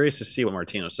curious to see what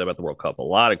Martino said about the World Cup. A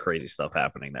lot of crazy stuff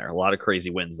happening there. A lot of crazy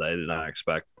wins that I did not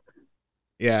expect.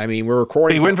 Yeah, I mean, we're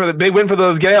recording. Big win for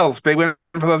those Gales. Big win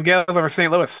for those Gales over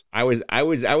St. Louis. I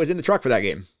was in the truck for that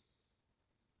game.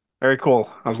 Very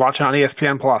cool. I was watching on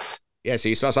ESPN Plus. Yeah, so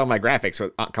you saw some of my graphics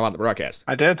come on the broadcast.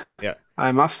 I did. Yeah,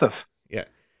 I must have. Yeah,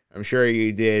 I'm sure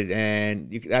you did.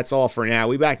 And that's all for now.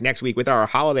 We'll be back next week with our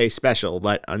holiday special.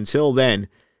 But until then,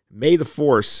 may the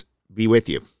Force be with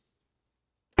you.